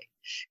was gay.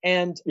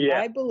 And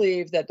I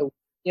believe that the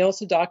Neil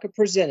Sedaka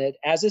presented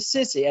as a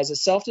sissy, as a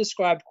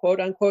self-described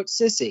quote-unquote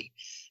sissy,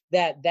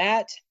 that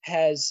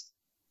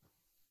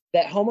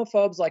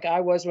homophobes like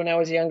I was when I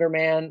was a younger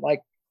man,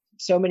 like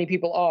so many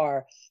people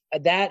are,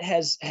 that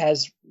is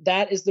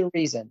the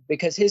reason,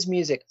 because his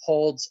music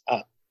holds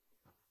up.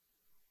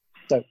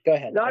 So go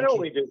ahead. Not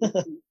only does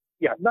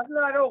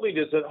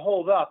it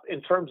hold up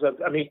in terms of,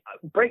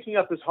 breaking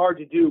up is hard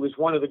to do is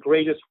one of the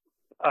greatest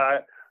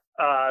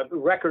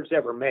records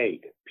ever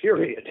made,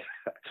 period,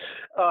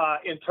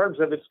 in terms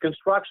of its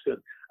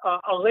construction.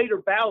 A later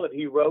ballad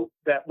he wrote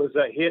that was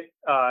a hit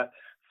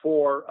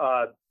for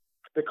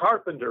the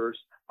Carpenters,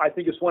 I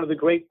think is one of the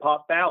great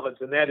pop ballads,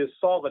 and that is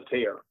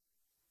Solitaire.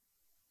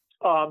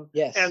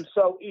 Yes. And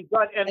so he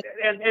got,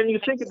 and you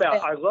think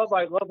about, I love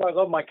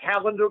my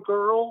calendar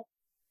girl.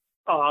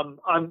 I'm,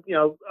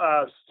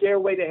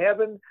 Stairway to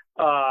Heaven,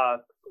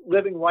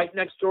 Living Right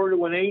Next Door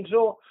to an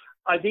Angel.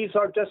 These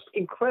are just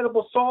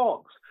incredible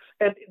songs.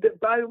 And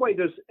by the way,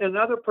 there's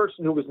another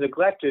person who was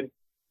neglected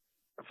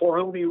for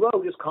whom he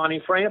wrote is Connie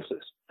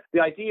Francis. The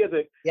idea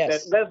that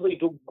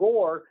Leslie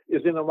Gore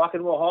is in the Rock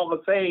and Roll Hall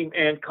of Fame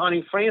and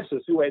Connie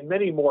Francis, who had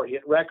many more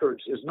hit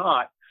records, is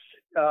not,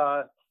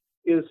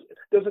 there's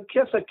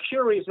a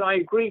curious, and I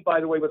agree,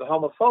 by the way, with the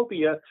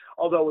homophobia,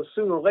 although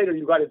sooner or later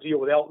you've got to deal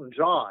with Elton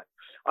John.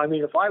 I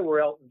mean, if I were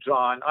Elton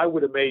John, I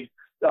would have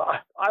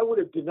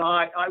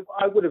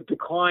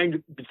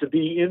declined to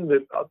be in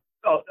the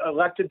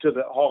elected to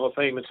the Hall of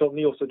Fame until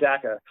Neil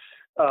Sedaka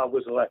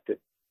was elected.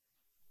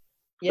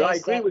 Yes, I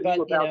agree with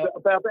you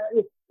about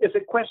that. It's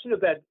a question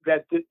of that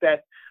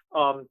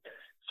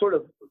sort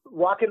of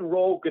rock and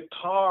roll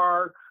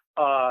guitar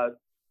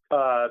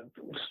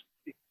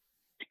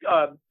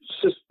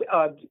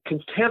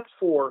contempt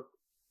for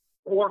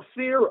or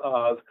fear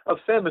of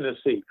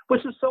effeminacy,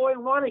 which is so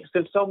ironic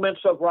since so much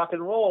of rock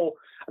and roll,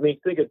 I mean,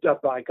 think of,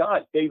 by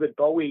God, David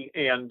Bowie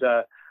and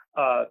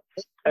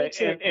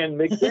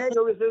Mick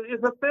Jagger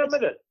is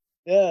effeminate.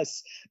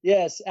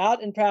 Yes,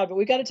 out and proud. But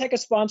we got to take a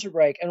sponsor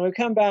break, and when we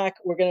come back,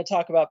 we're going to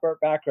talk about Burt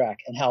Bacharach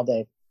and Hal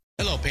David.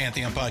 Hello,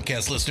 Pantheon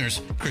podcast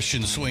listeners.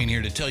 Christian Swain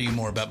here to tell you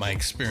more about my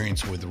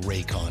experience with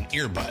Raycon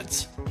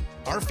earbuds.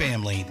 Our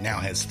family now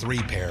has 3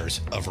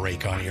 pairs of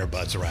Raycon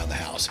earbuds around the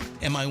house,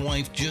 and my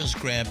wife just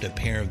grabbed a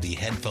pair of the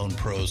Headphone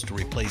Pros to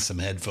replace some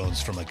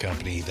headphones from a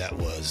company that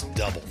was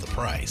double the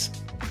price.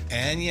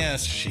 And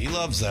yes, she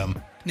loves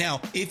them. Now,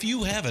 if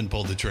you haven't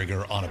pulled the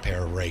trigger on a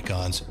pair of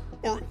Raycons,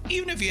 or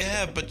even if you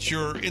have, but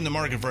you're in the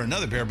market for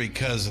another pair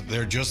because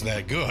they're just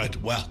that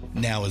good, well,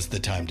 now is the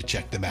time to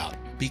check them out,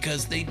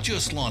 because they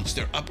just launched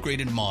their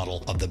upgraded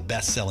model of the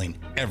best-selling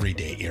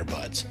everyday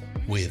earbuds.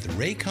 With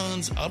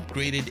Raycon's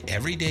upgraded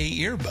everyday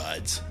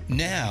earbuds,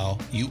 now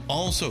you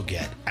also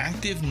get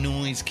active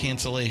noise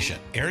cancellation,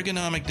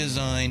 ergonomic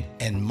design,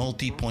 and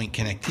multi-point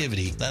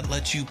connectivity that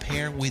lets you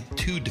pair with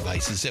 2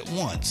 devices at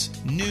once.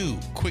 New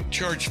quick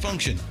charge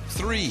function,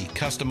 3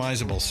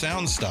 customizable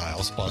sound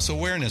styles, plus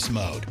awareness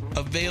mode.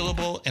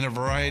 Available in a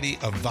variety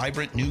of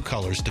vibrant new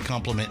colors to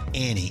complement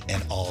any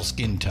and all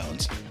skin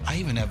tones. I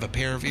even have a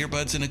pair of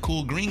earbuds in a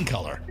cool green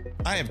color.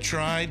 I have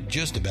tried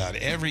just about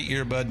every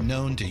earbud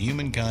known to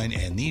humankind,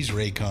 and these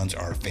Raycons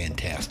are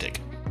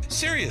fantastic.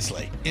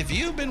 Seriously, if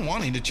you've been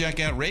wanting to check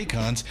out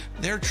Raycons,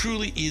 there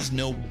truly is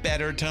no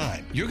better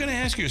time. You're going to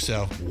ask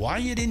yourself why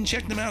you didn't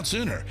check them out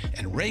sooner,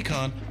 and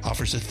Raycon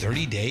offers a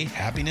 30-day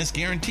happiness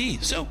guarantee.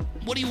 So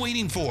what are you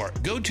waiting for?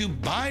 Go to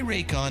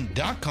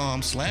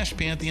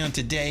buyraycon.com/Pantheon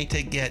today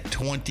to get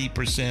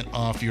 20%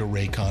 off your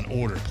Raycon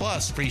order,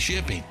 plus free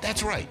shipping.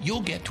 That's right,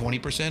 you'll get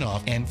 20%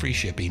 off and free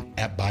shipping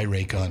at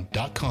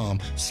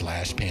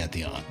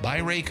buyraycon.com/Pantheon.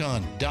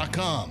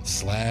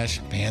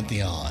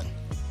 buyraycon.com/Pantheon.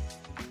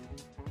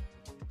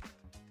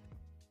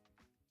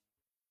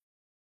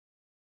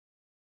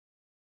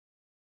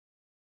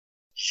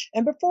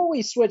 And before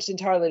we switch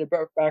entirely to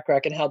Burt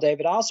Bacharach and Hal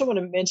David, I also want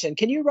to mention,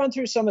 can you run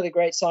through some of the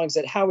great songs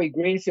that Howie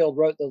Greenfield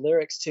wrote the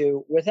lyrics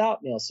to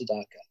without Neil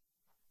Sedaka?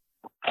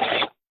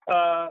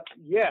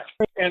 Yes,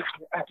 and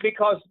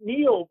because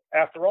Neil,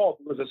 after all,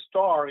 was a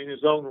star in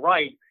his own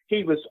right,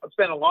 he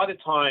spent a lot of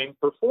time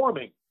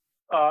performing.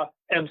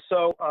 And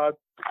so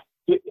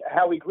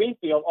Howie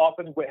Greenfield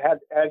often had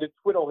to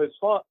twiddle his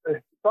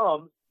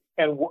thumbs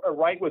and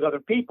write with other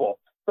people.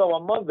 So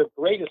among the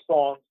greatest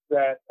songs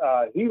that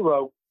he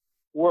wrote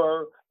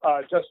were,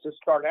 just to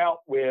start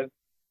out with,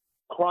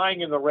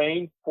 Crying in the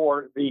Rain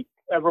for the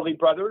Everly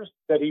Brothers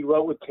that he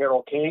wrote with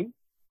Carole King,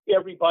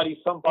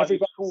 Everybody's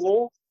Somebody's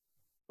Fool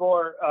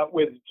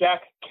with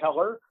Jack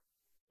Keller,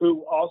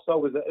 who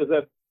also is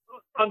a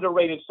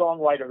underrated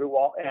songwriter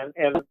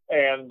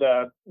and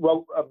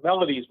wrote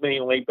melodies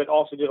mainly, but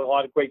also did a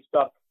lot of great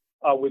stuff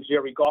with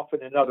Jerry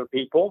Goffin and other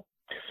people.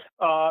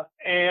 I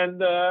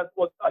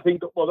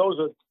think those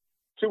are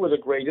 2 of the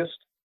greatest.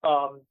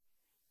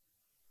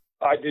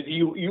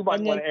 You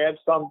might want to add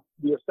some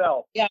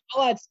yourself. Yeah,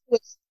 I'll add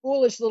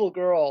Foolish Little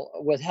Girl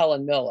with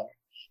Helen Miller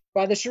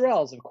by the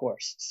Shirelles, of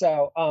course.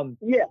 So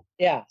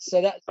yeah.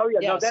 So that's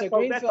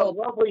that's a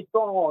lovely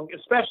song,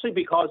 especially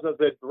because of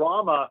the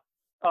drama.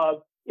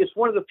 It's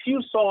one of the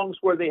few songs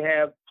where they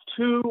have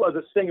 2 of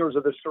the singers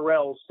of the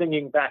Shirelles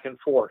singing back and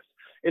forth.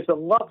 It's a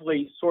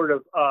lovely sort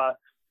of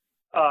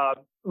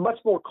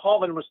much more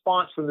call and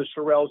response than the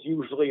Shirelles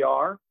usually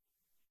are.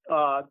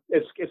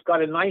 It's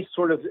got a nice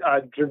sort of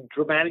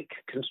dramatic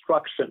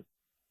construction.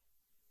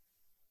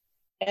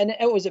 And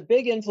it was a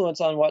big influence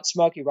on what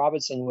Smokey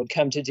Robinson would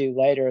come to do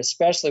later,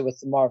 especially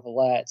with the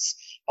Marvelettes.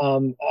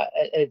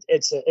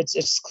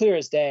 It's clear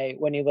as day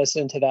when you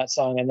listen to that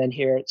song and then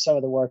hear some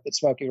of the work that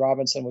Smokey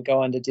Robinson would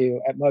go on to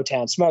do at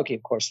Motown. Smokey,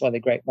 of course, one of the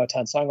great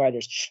Motown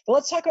songwriters. But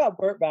let's talk about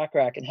Burt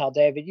Bacharach and Hal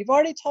David. You've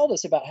already told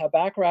us about how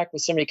Bacharach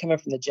was somebody coming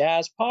from the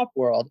jazz pop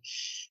world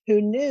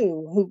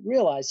who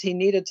realized he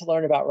needed to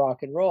learn about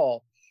rock and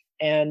roll,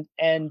 and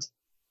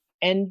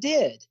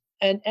did.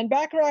 And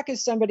Bacharach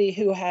is somebody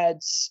who had,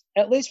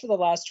 at least for the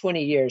last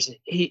 20 years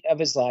of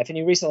his life, and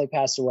he recently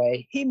passed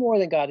away, he more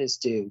than got his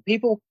due.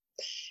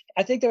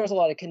 I think there was a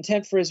lot of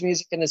contempt for his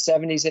music in the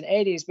 70s and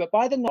 80s, but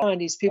by the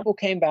 90s, people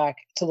came back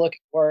to look at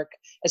work,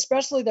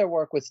 especially their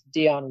work with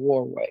Dionne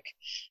Warwick.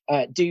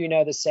 Do You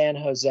Know the San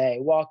Jose?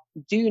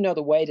 Do You Know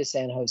the Way to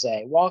San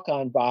Jose? Walk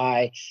On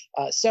By.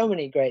 So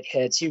many great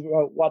hits. He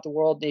wrote What the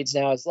World Needs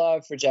Now Is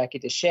Love for Jackie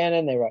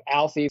DeShannon. They wrote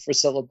Alfie for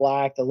Cilla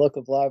Black, The Look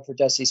of Love for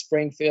Dusty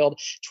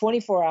Springfield,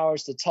 24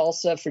 Hours to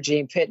Tulsa for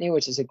Gene Pitney,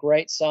 which is a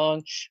great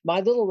song.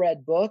 My Little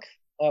Red Book,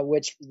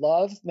 which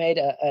Love made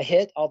a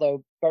hit,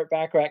 although Burt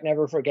Bacharach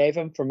never forgave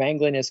him for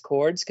mangling his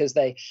chords because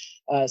they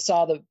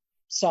saw the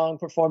song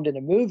performed in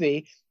a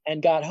movie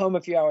and got home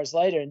a few hours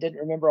later and didn't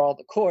remember all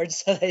the chords,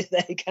 so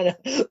they kind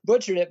of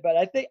butchered it. But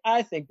I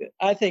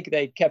think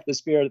they kept the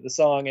spirit of the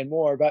song and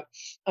more. But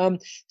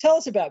tell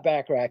us about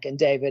Bacharach and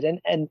David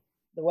and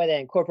the way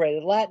they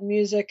incorporated Latin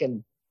music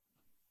and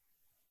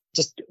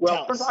just.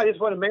 Well, first I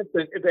just want to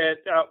mention that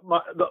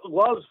the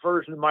Love's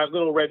version of My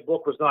Little Red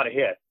Book was not a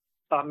hit.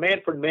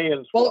 Manfred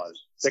Mann's was.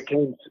 That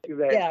came.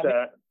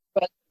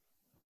 But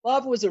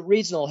Love was a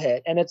regional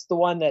hit, and it's the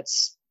one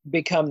that's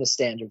become the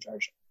standard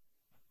version.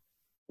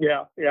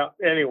 Yeah.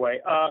 Anyway,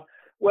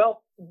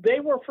 well,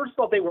 first of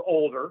all, they were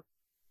older,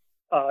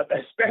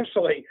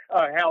 especially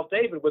Hal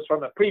David was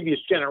from a previous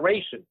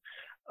generation.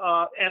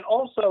 And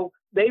also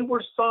they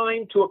were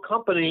signed to a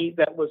company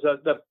that was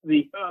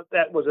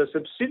a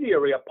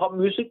subsidiary of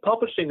music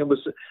publishing. That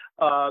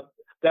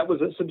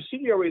was a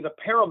subsidiary of the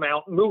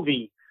Paramount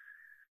movie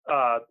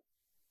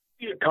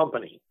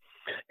company.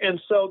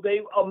 And so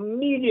they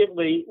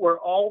immediately were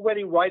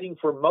already writing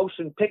for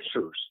motion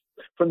pictures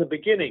from the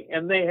beginning.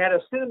 And they had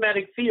a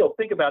cinematic feel.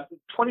 Think about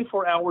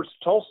 24 Hours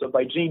to Tulsa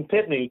by Gene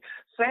Pitney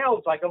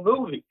sounds like a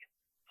movie.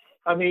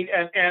 I mean,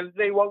 and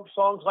they wrote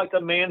songs like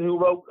The Man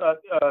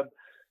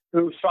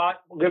Who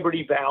Shot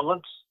Liberty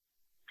Valance.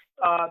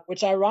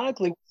 Which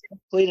ironically was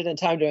completed in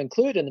time to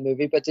include in the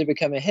movie, but did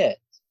become a hit.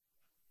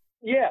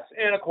 Yes.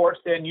 And of course,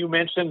 then you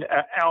mentioned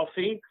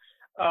Alfie.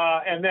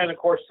 And then, of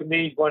course, to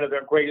me, one of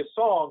their greatest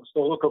songs,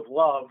 The Look of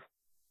Love,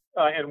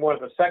 and one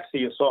of the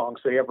sexiest songs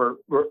they ever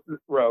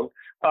wrote,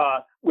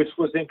 which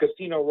was in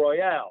Casino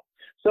Royale.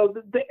 So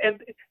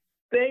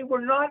they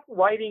were not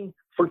writing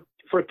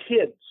for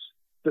kids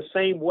the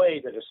same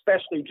way that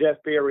especially Jeff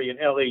Barry and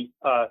Ellie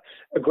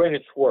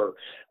Greenwich were.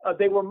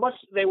 They were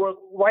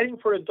writing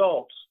for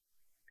adults.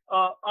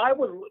 I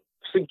would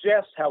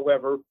suggest,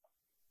 however,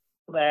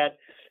 that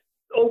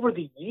over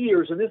the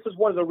years, and this is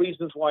one of the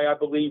reasons why I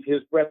believe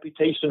his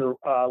reputation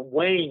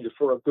waned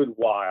for a good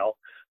while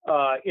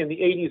in the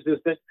 80s, is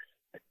that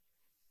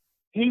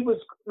he was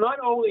not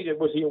only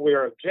was he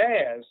aware of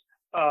jazz,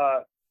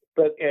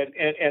 but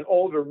and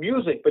older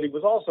music, but he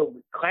was also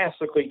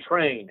classically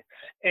trained.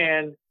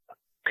 And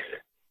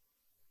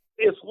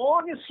as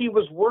long as he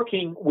was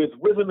working with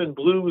rhythm and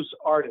blues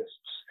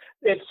artists,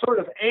 it sort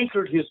of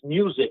anchored his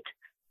music,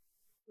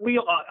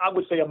 I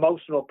would say,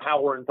 emotional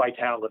power and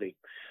vitality.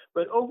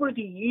 But over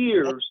the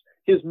years,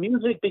 his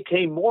music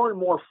became more and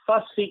more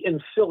fussy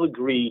and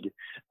filigreed.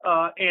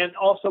 And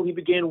also he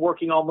began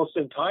working almost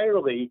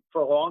entirely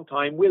for a long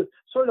time with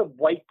sort of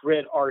white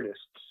bread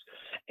artists.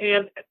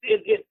 And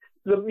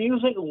the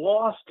music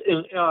lost,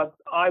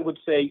 I would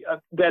say,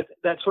 that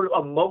sort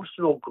of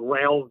emotional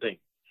grounding.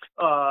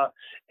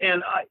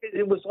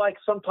 It was like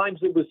sometimes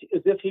it was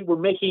as if he were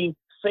making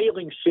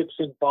sailing ships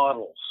in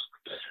bottles.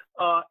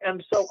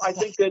 And so I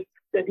think that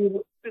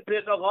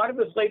a lot of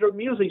his later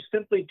music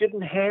simply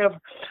didn't have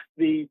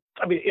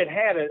it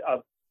had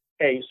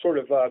a sort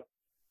of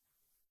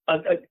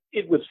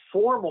it was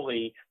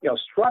formally,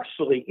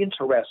 structurally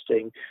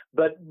interesting,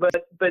 but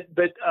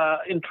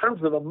in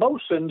terms of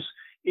emotions,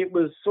 it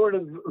was sort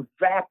of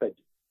vapid.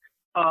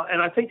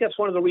 And I think that's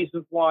one of the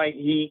reasons why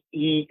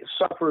he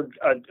suffered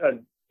a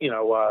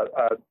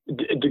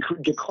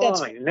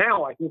decline.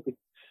 Now I think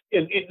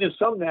in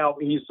some now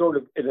he's sort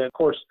of, and of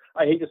course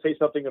I hate to say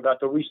something about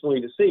the recently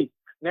deceased.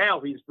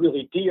 Now he's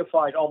really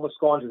deified, almost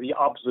gone to the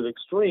opposite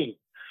extreme.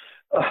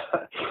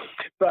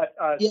 But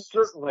yes.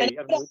 Certainly,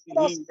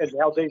 he and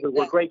Hal David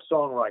were great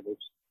songwriters.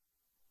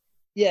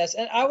 Yes,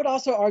 and I would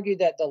also argue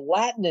that the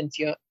Latin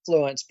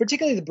influence,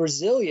 particularly the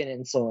Brazilian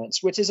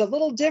influence, which is a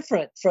little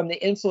different from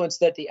the influence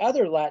that the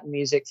other Latin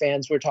music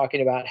fans we're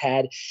talking about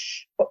had,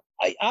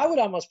 I would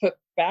almost put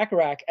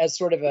Bacharach as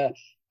sort of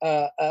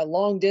a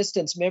long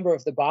distance member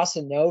of the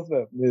bossa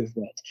nova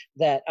movement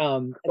that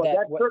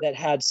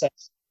had such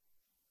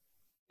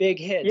big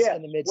hits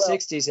in the mid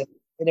 60s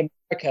and in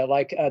America,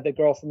 like The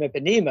Girl from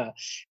Ipanema,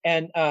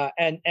 and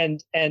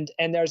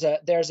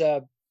there's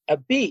a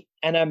beat,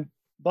 and I'm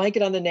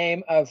blanket on the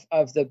name of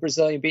the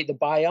Brazilian beat. The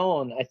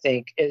baião, I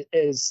think,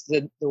 is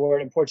the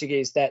word in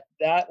Portuguese. That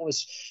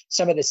was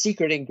some of the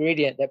secret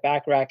ingredient that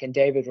Bacharach and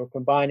David were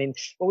combining.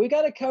 But we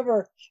got to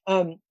cover.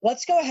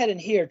 Let's go ahead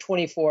and hear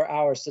 24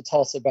 Hours to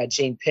Tulsa by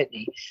Gene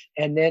Pitney,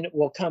 and then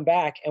we'll come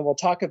back and we'll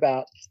talk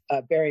about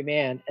Barry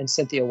Mann and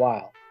Cynthia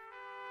Weil.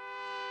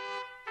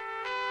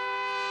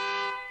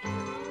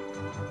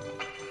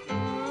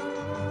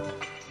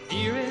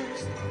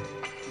 Dearest,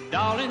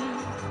 darling,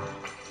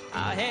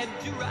 I had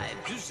to write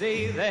to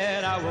say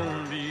that I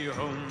won't be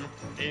home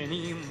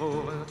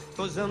anymore.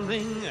 'Cause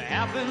something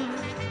happened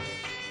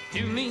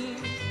to me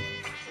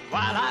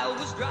while I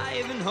was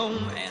driving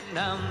home, and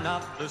I'm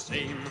not the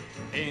same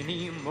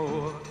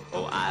anymore.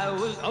 Oh, I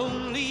was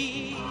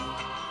only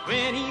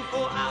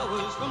 24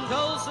 hours from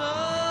Tulsa,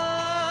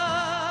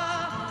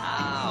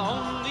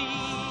 only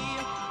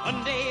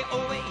one day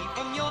away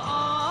from your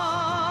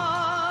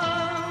arms.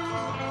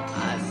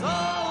 I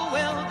saw a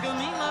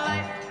welcoming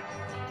light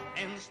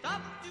and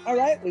stopped. All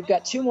right, we've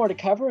got two more to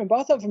cover, and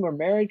both of them are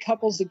married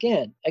couples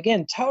again.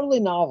 Again, totally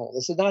novel.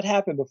 This has not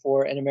happened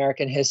before in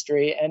American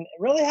history, and it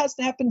really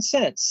hasn't happened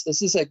since.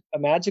 This is a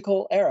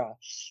magical era.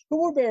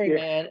 Who were Barry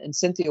Mann and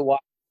Cynthia Weil?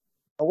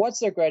 What's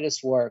their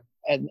greatest work?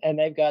 And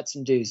they've got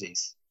some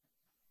doozies.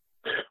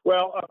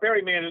 Well,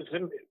 Barry Mann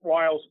and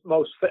Weil's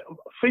most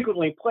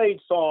frequently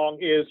played song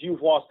is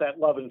 "You've Lost That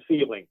Love and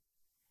Feeling"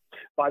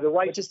 by the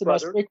Wright Which is the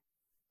brothers. most frequently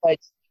played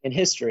in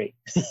history.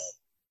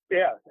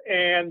 Yeah,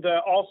 and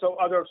also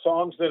other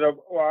songs that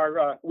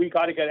are "We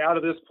Gotta Get Out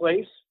of This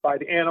Place" by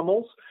the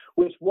Animals,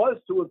 which was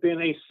to have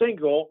been a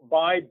single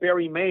by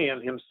Barry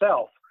Mann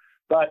himself,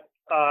 but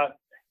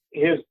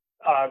his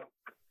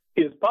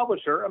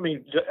publisher,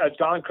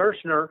 John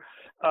Kirshner,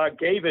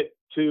 gave it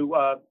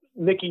to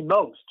Mickey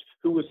Most,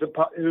 who was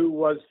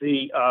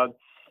the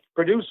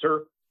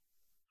producer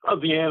of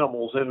the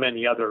Animals and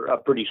many other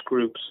British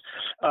groups.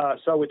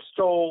 So it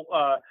stole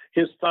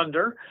his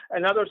thunder.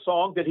 Another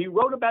song that he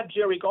wrote about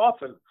Jerry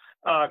Goffin,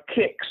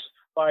 "Kicks"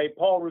 by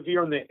Paul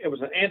Revere. It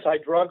was an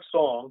anti-drug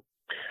song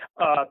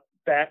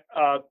that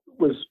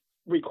was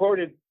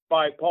recorded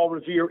by Paul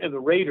Revere and the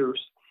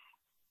Raiders.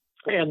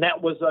 And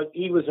that was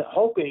he was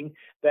hoping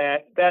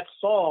that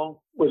song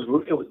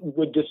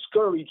would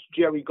discourage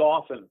Jerry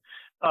Goffin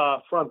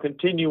from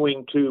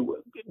continuing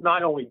to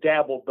not only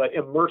dabble but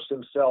immerse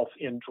himself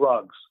in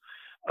drugs.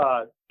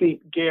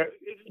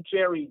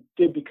 Jerry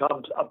did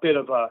become a bit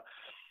of a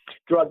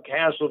drug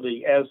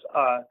casualty, as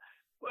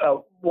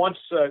once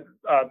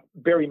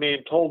Barry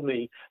Mann told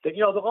me that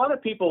a lot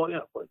of people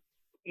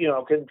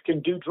can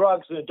do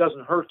drugs and it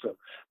doesn't hurt them,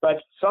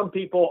 but some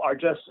people are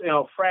just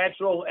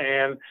fragile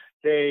and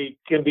they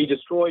can be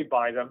destroyed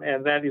by them,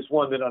 and that is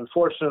one that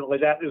unfortunately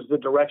that is the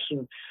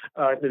direction,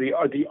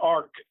 the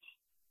arc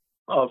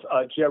of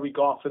Jerry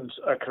Goffin's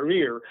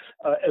career,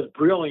 as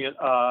brilliant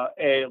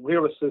a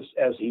lyricist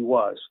as he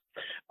was.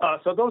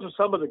 So those are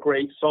some of the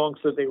great songs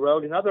that they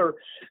wrote. Another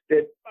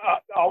that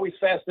always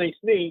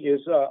fascinates me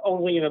is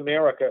 "Only in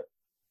America,"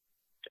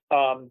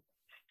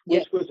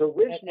 which was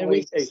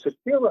originally a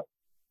Shakira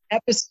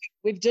episode.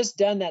 We've just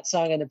done that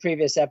song in the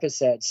previous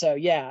episode. So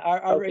yeah,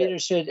 our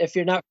readers should, if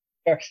you're not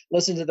familiar,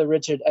 listen to the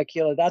Richard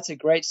Aquila. That's a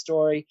great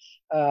story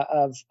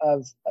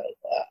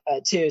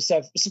too.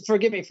 So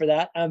forgive me for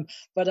that.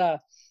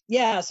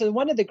 So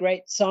one of the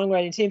great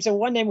songwriting teams, and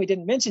one name we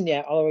didn't mention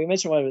yet, although we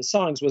mentioned one of his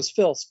songs, was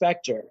Phil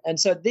Spector. And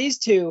so these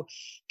two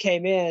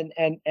came in,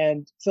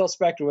 and Phil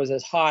Spector was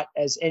as hot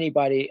as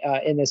anybody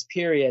in this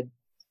period,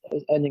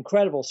 an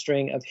incredible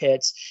string of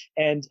hits.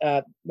 And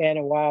Mann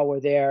and Weil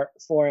were there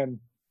for him.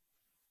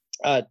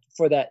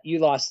 For that "You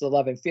Lost the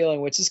Love and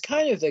Feeling," which is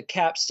kind of the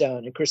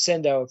capstone and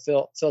crescendo of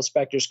Phil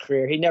Spector's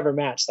career. He never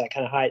matched that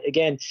kind of height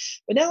again.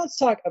 But now let's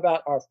talk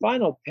about our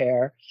final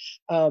pair,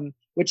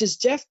 which is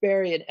Jeff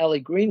Barry and Ellie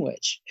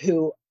Greenwich,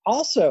 who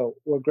also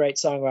were great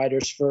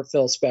songwriters for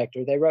Phil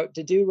Spector. They wrote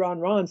 "To Do Ron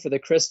Ron" for the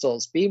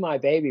Crystals, "Be My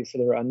Baby" for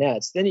the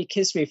Ronettes, "Then He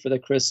Kissed Me" for the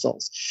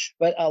Crystals,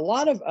 but a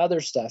lot of other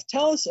stuff.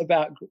 Tell us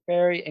about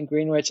Barry and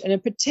Greenwich, and in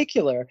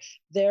particular,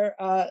 their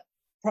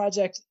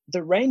project,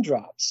 The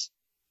Raindrops.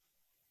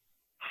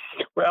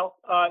 Well,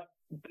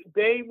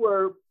 they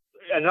were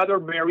another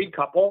married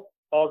couple,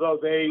 although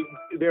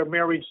their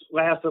marriage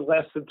lasted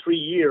less than 3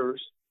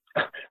 years.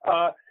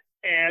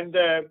 And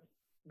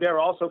they're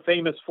also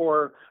famous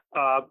for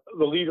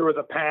 "The Leader of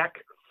the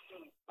Pack"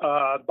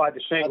 by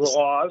the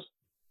Shangri-Las.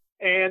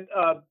 And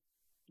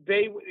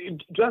they,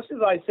 just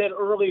as I said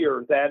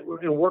earlier, that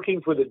in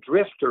working for the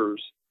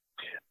Drifters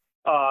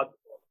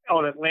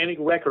on Atlantic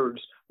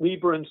Records,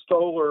 Leiber and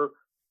Stoller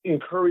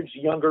encouraged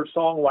younger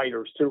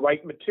songwriters to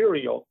write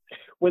material.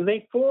 When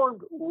they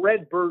formed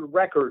Redbird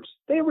Records,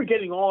 they were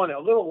getting on a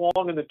little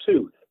long in the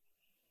tooth,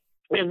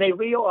 and they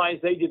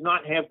realized they did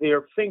not have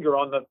their finger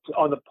on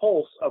the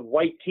pulse of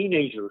white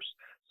teenagers.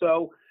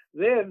 So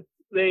then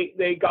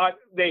they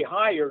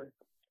hired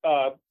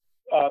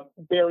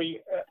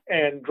Barry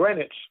and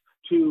Greenwich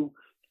to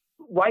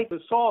write the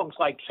songs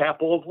like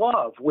 "Chapel of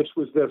Love," which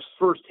was their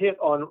first hit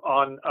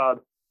on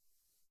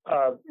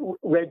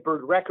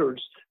Redbird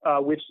Records,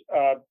 which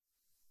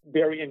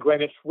Berry and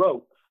Greenwich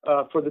wrote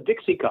for the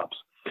Dixie Cups.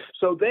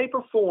 So they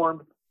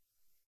performed.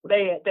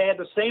 They had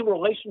the same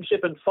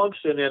relationship and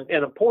function and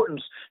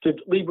importance to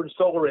Leiber and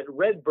Stoller at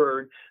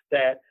Redbird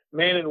that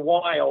Man and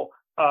Weil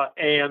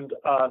and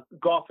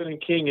Goffin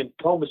and King and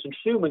Thomas and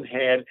Schumann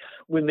had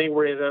when they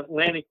were at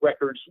Atlantic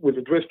Records with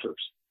the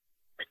Drifters.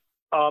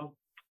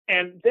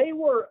 And they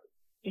were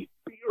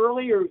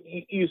earlier.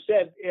 You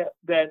said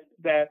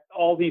that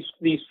all these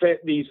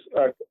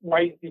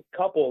white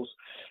couples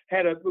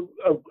had a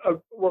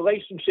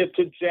relationship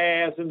to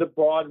jazz and to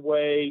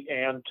Broadway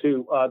and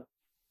to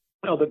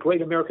the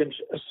Great American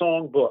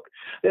Songbook.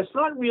 That's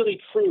not really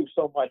true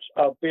so much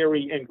of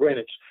Berry and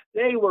Greenwich.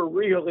 They were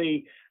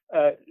really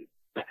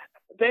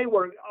they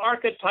were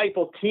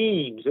archetypal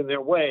teams in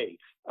their way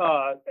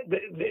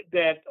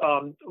that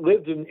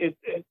lived in it,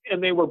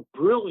 and they were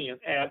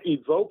brilliant at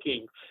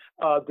evoking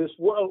this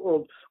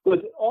world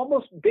with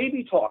almost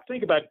baby talk.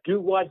 Think about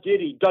do-wah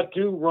diddy,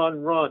 da-do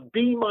run run,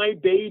 be my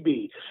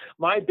baby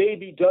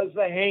does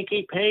the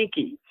hanky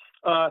panky.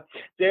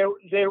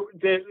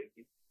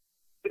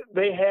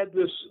 They had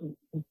this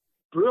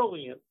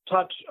brilliant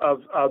touch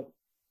of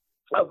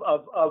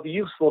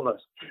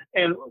youthfulness,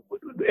 and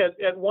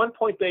at one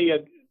point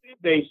they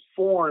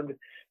formed.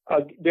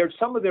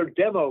 Some of their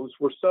demos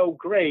were so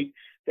great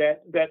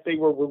that they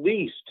were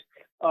released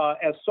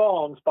as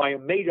songs by a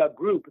made-up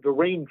group, the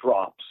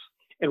Raindrops,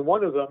 and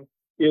one of them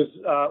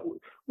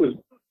was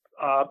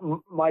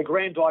my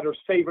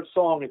granddaughter's favorite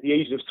song at the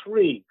age of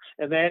 3,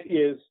 and that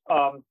is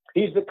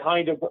 "He's the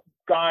Kind of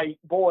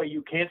Boy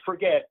You Can't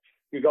Forget."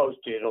 He goes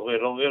diddle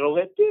little little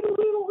it, diddle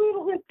little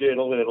little it,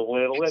 diddle little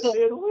little it,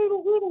 diddle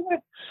little little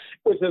it.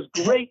 It was this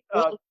great,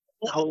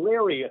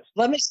 hilarious.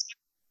 Let me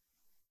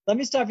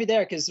stop you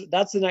there, because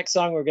that's the next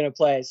song we're going to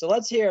play. So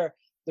let's hear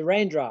the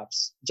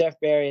Raindrops, Jeff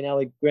Berry and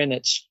Ellie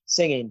Greenwich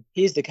singing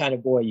 "He's the Kind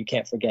of Boy You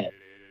Can't Forget."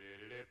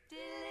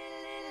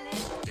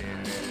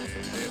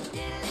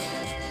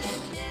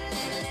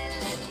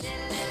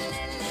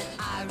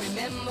 I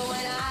remember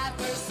when I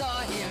first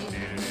saw him.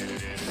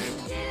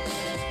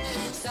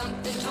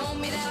 Something told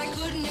me that I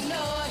couldn't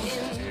ignore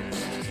him.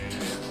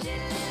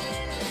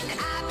 And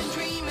I've been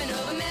dreaming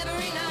of him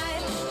every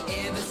night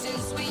ever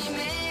since we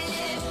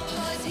met.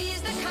 'Cause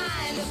he's the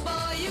kind of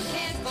boy you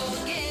can't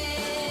forget.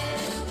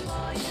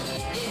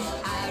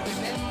 Yeah, I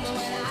remember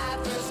when I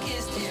first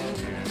kissed him.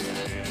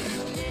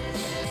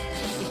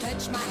 He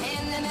touched my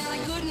hand and I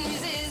couldn't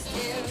resist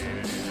him.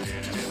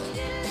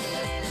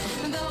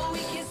 Though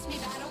he kissed me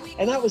about a week.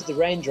 And that was the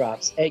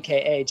Raindrops,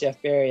 a.k.a.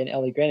 Jeff Berry and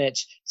Ellie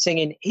Greenwich,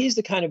 singing "He's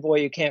the Kind of Boy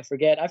You Can't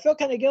Forget." I feel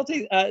kind of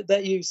guilty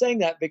that you sang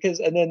that, because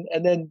and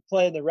then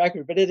playing the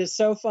record, but it is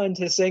so fun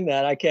to sing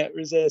that. I can't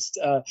resist.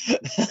 I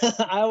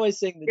always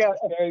sing the Jeff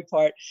Berry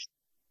part.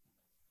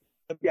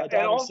 Yeah,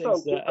 and also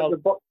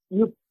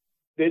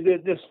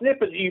the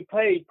snippet you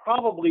played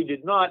probably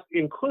did not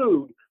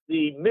include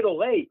the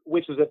middle 8,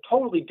 which is a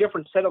totally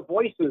different set of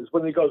voices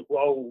when it goes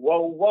whoa,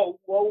 whoa, whoa,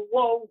 whoa,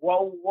 whoa,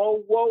 whoa,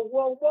 whoa, whoa,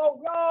 whoa, whoa,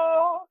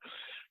 whoa.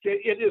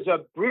 It is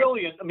a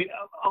brilliant. I mean,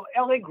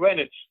 Ellie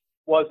Greenwich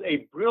was a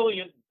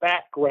brilliant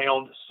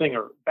backup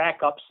singer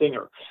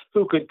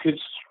who could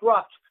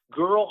construct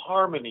girl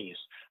harmonies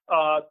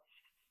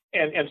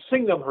and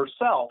sing them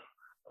herself,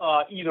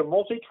 either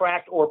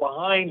multi-tracked or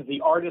behind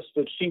the artist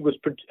that she was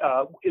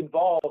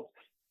involved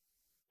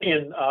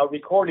in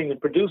recording and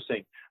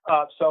producing.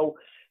 So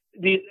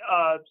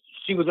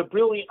she was a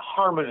brilliant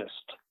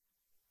harmonist.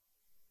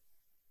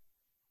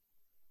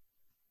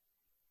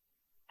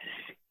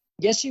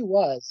 Yes, she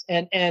was,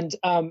 and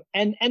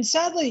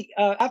sadly,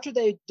 after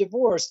they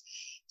divorced,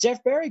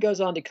 Jeff Berry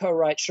goes on to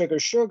co-write "Sugar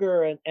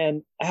Sugar"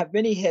 and have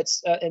many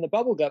hits in the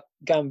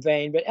bubblegum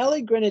vein. But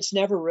Ellie Greenwich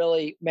never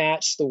really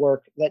matched the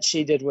work that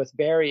she did with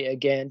Berry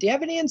again. Do you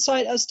have any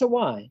insight as to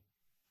why?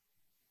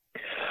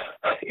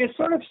 It's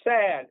sort of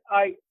sad.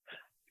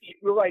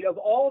 You're right. Of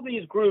all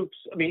these groups,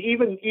 I mean,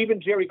 even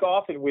Jerry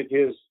Goffin with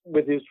his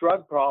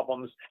drug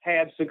problems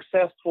had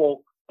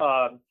successful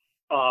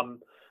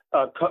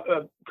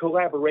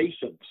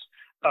collaborations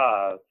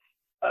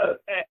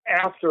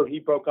after he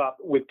broke up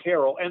with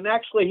Carol, and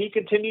actually he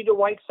continued to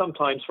write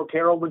sometimes for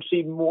Carol when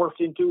she morphed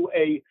into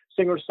a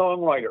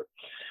singer-songwriter.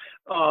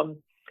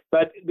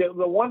 But the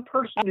one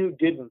person who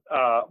didn't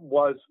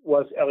was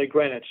Ellie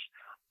Greenwich.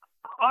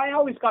 I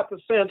always got the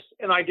sense,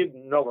 and I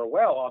didn't know her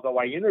well, although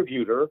I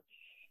interviewed her,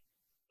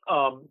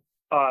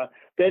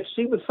 that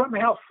she was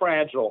somehow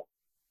fragile.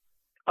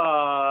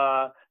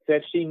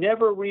 That she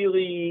never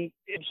really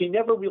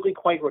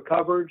quite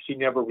recovered. She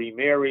never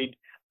remarried,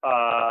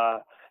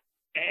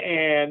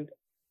 and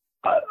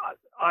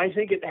I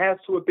think it has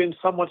to have been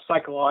somewhat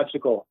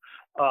psychological,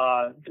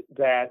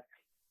 that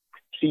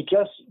she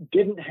just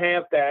didn't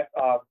have that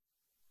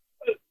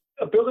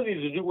ability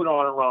to do it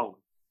on her own.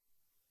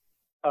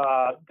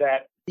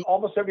 That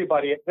almost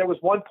everybody. There was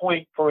one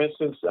point, for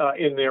instance,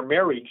 in their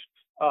marriage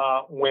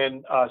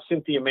when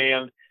Cynthia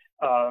Mann,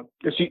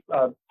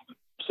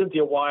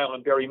 Cynthia Weil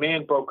and Barry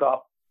Mann broke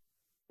up,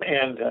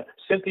 and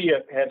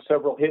Cynthia had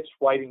several hits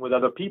writing with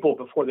other people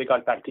before they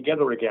got back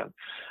together again.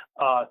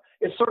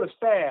 It's sort of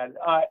sad,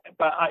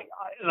 but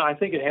I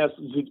think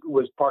it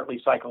was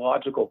partly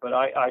psychological. But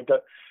I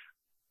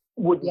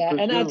wouldn't. Yeah,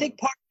 and I think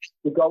part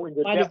to go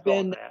into might depth have been.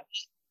 on that.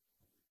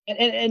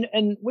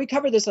 And we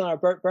covered this on our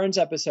Burt Burns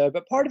episode,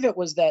 but part of it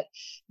was that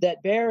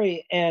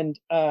Barry and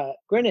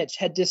Greenwich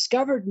had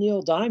discovered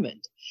Neil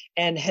Diamond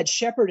and had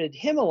shepherded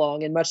him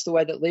along in much the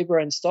way that Lieber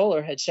and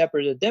Stoller had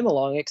shepherded them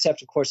along,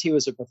 except, of course, he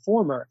was a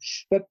performer.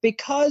 But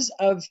because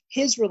of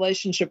his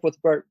relationship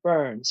with Burt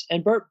Burns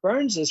and Burt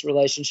Burns'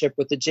 relationship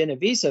with the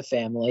Genovese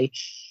family,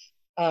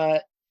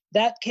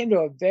 that came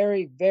to a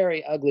very,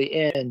 very ugly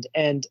end,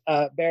 and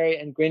Barry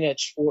and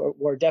Greenwich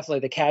were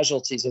definitely the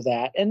casualties of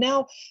that. And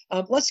now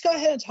let's go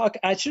ahead and talk.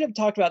 I should have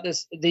talked about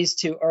these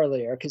two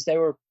earlier because they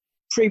were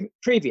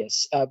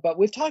previous, but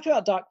we've talked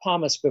about Doc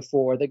Pomus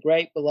before, the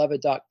great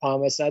beloved Doc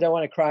Pomus. I don't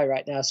want to cry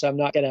right now, so I'm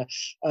not going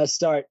to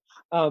start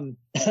telling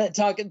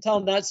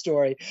that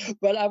story.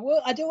 But I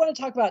do want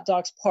to talk about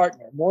Doc's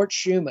partner, Mort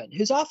Schumann,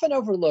 who's often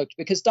overlooked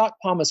because Doc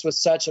Pomus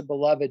was such a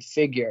beloved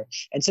figure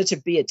and such a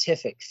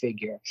beatific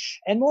figure.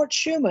 And Mort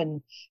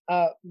Schumann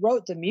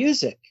wrote the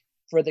music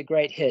for the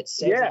great hits,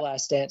 Save the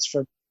Last Dance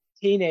for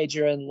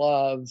Teenager in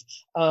Love,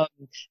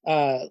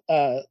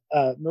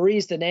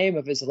 Marie's the Name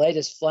of his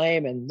latest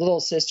flame, and Little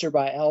Sister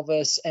by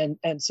Elvis,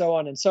 and so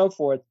on and so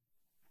forth.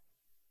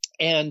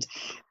 And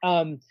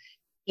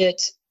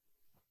it's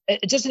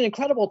just an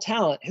incredible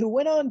talent who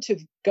went on to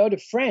go to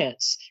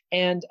France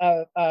and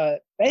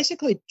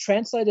basically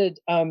translated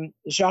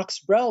Jacques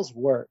Brel's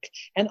work,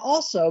 and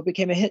also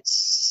became a hit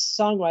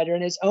songwriter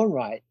in his own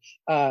right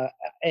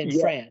in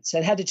France,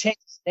 and had to change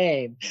his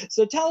name.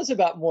 So tell us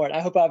about Mort.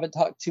 I hope I haven't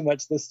talked too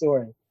much this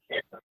story.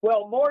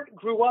 Well, Mort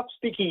grew up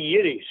speaking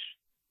Yiddish,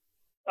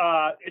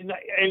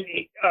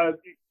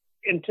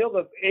 until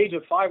the age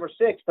of 5 or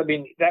 6. I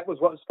mean, that was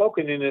what was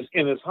spoken in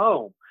his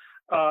home,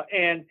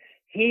 and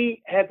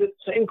he had this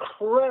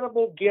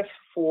incredible gift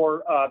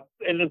for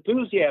an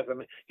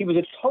enthusiasm. He was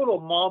a total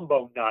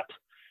mambo nut.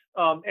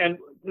 And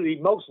the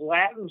most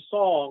Latin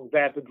song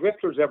that the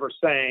Drifters ever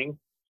sang,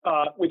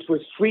 which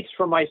was Sweets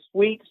for My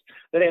Sweets,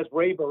 that has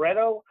Ray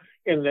Barretto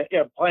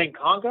playing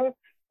conga.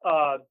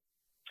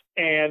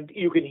 And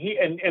you can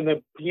hear, and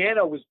the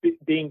piano was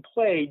being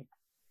played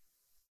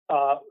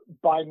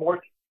by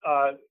Mort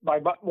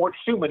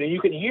Schumann, and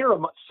you can hear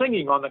him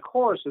singing on the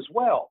chorus as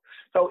well.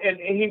 So, and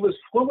he was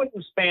fluent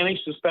in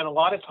Spanish, so spent a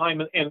lot of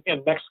time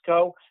in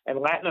Mexico and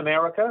Latin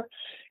America.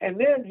 And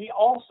then he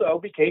also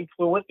became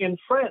fluent in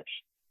French.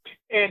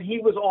 And he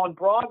was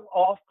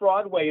off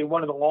Broadway in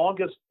one of the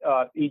longest,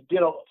 he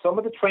did some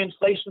of the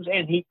translations,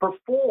 and he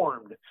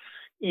performed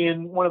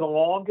in one of the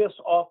longest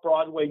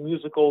off-Broadway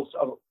musicals,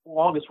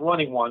 longest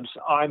running ones.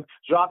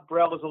 Jacques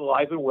Brel is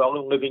alive and well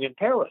and living in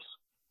Paris.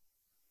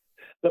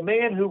 The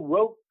man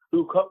who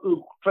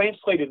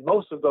translated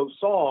most of those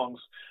songs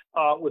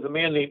was a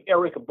man named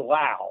Eric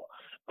Blau,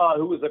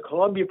 who was a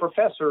Columbia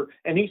professor,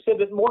 and he said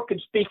that Mort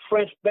could speak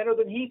French better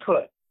than he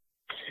could.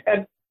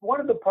 And one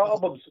of the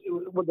problems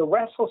with the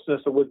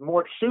restlessness with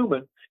Mort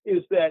Schumann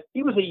is that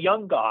he was a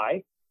young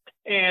guy,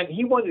 and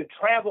he wanted to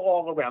travel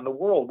all around the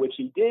world, which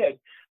he did,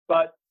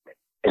 but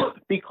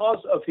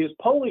because of his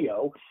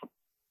polio,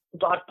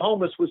 Doc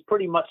Pomus was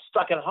pretty much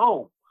stuck at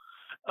home.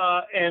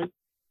 And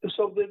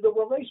so the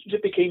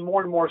relationship became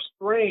more and more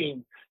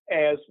strained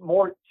as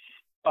Mort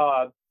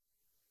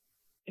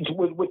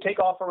would take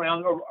off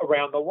around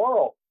the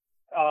world.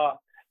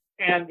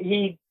 And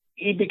he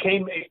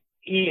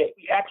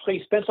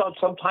actually spent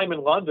some time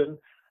in London,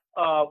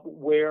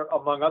 where,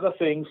 among other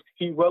things,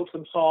 he wrote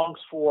some songs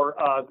for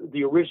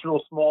the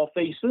original Small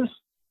Faces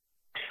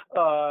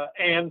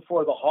and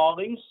for the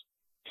Hollies.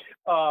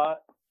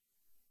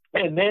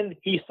 And then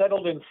he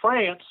settled in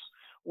France,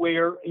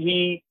 where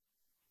he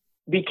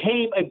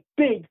became a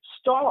big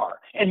star,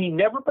 and he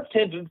never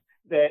pretended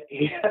that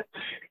he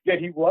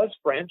was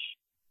French.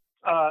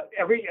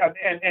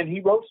 And he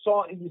wrote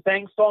he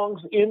sang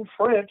songs in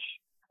French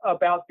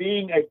about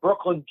being a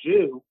Brooklyn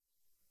Jew.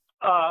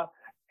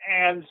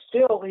 And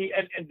still,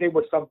 they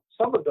were some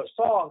of the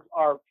songs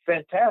are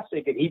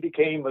fantastic, and he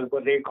became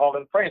what they call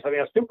in France,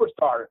 a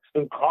superstar,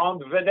 une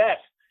grande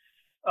vedette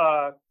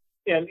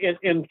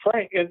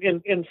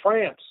in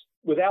France,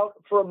 without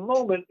for a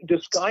moment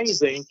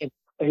disguising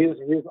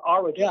his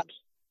origins. Yeah.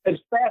 It's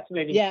a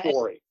fascinating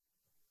story.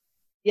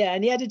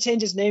 And he had to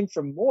change his name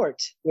from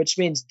Mort, which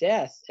means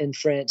death in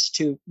French,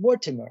 to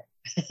Mortimer.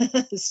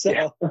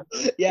 So,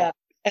 yeah.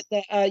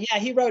 And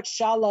he wrote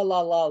Sha La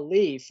La La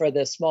Lee for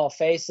the Small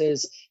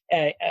Faces,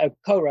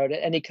 co-wrote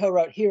it, and he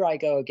co-wrote Here I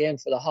Go Again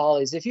for the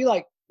Hollies. If you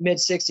like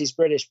mid-60s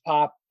British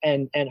pop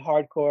and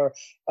hardcore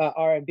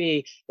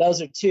R&B.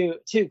 Those are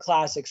two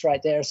classics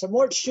right there. So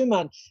Mort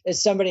Schumann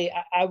is somebody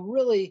I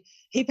really,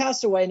 he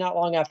passed away not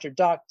long after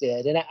Doc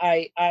did. And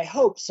I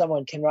hope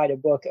someone can write a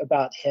book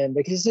about him,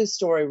 because his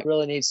story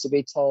really needs to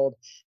be told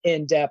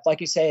in depth.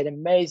 Like you say, an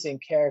amazing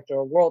character,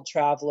 a world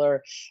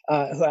traveler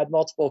who had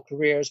multiple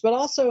careers. But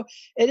also,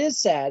 it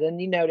is sad.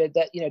 And you noted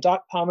that,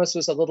 Doc Pomus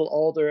was a little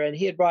older, and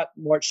he had brought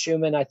Mort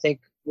Schumann, I think,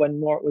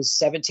 when Mort was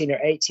 17 or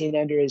 18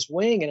 under his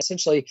wing, and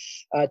essentially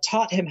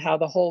taught him how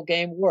the whole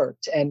game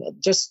worked, and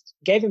just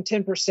gave him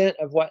 10%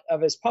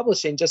 of his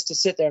publishing just to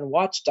sit there and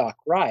watch Doc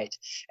write.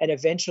 And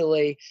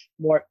eventually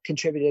Mort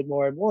contributed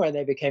more and more, and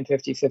they became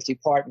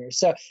 50-50 partners.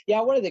 So yeah,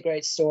 one of the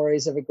great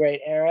stories of a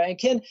great era. And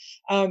Ken,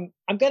 I'm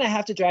going to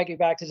have to drag you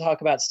back to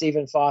talk about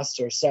Stephen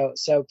Foster. So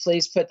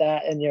please put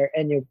that in your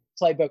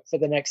playbook for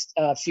the next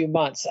few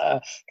months,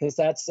 because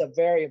that's a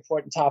very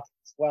important topic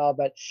as well.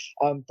 But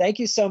thank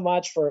you so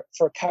much for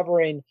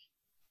covering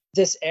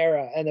this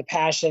era and the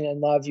passion and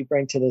love you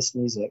bring to this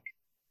music.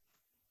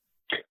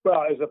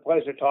 Well, it's a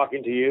pleasure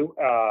talking to you,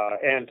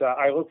 and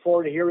I look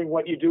forward to hearing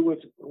what you do with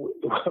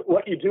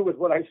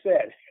what I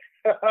said.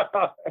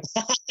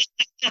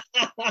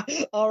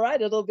 All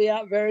right, it'll be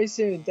out very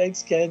soon.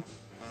 Thanks, Ken.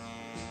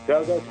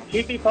 So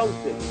keep me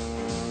posted.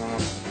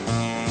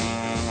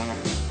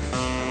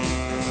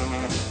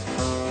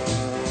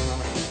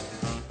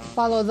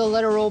 Follow the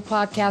Let It Roll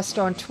podcast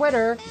on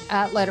Twitter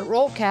at Let It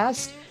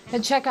Rollcast,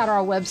 and check out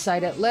our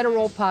website at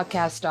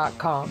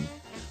letitrollpodcast.com.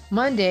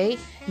 Monday,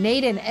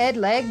 Nate and Ed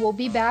Legg will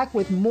be back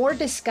with more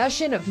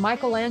discussion of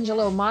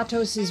Michelangelo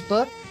Matos'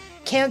 book,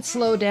 Can't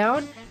Slow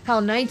Down, How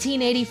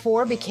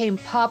 1984 Became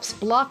Pop's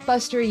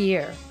Blockbuster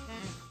Year.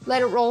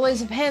 Let It Roll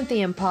is a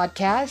Pantheon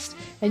podcast,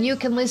 and you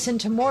can listen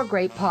to more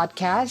great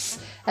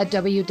podcasts at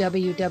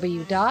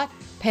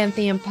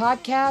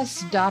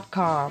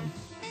www.pantheonpodcasts.com.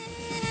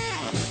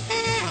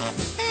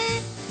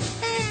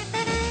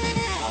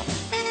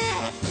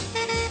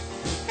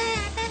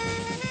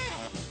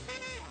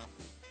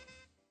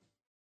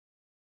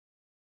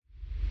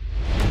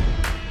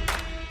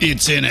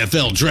 It's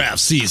NFL draft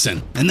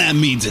season, and that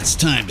means it's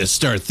time to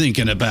start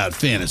thinking about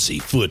fantasy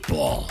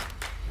football.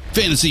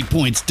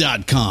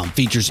 FantasyPoints.com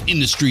features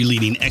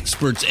industry-leading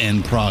experts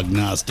and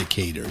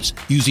prognosticators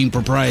using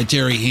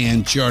proprietary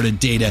hand-charted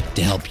data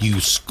to help you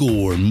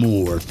score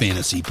more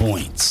fantasy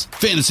points.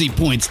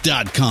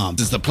 FantasyPoints.com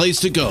is the place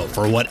to go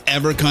for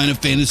whatever kind of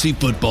fantasy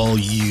football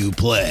you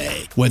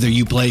play. Whether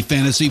you play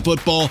fantasy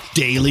football,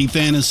 daily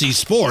fantasy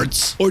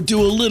sports, or do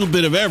a little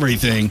bit of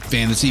everything,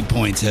 Fantasy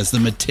Points has the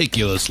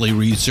meticulously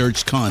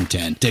researched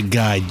content to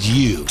guide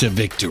you to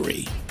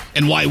victory.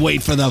 And why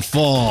wait for the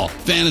fall?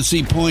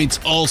 Fantasy Points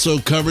also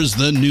covers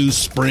the new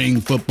spring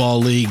football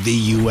league,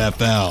 the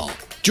UFL.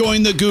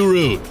 Join the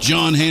guru,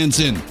 John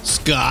Hansen,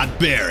 Scott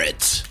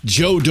Barrett,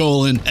 Joe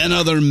Dolan, and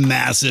other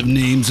massive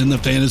names in the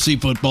fantasy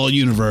football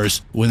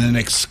universe with an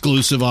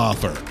exclusive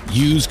offer.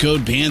 Use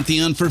code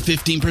Pantheon for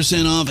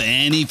 15% off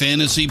any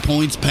Fantasy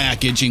Points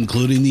package,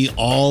 including the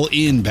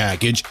all-in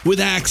package,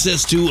 with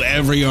access to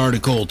every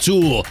article,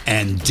 tool,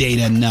 and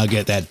data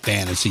nugget that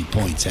Fantasy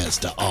Points has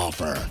to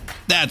offer.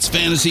 That's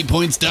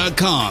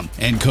FantasyPoints.com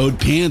and code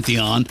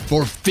Pantheon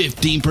for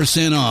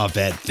 15% off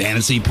at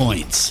Fantasy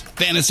Points.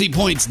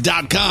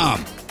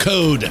 FantasyPoints.com,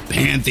 code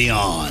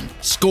Pantheon.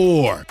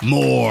 Score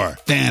more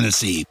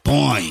fantasy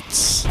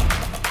points.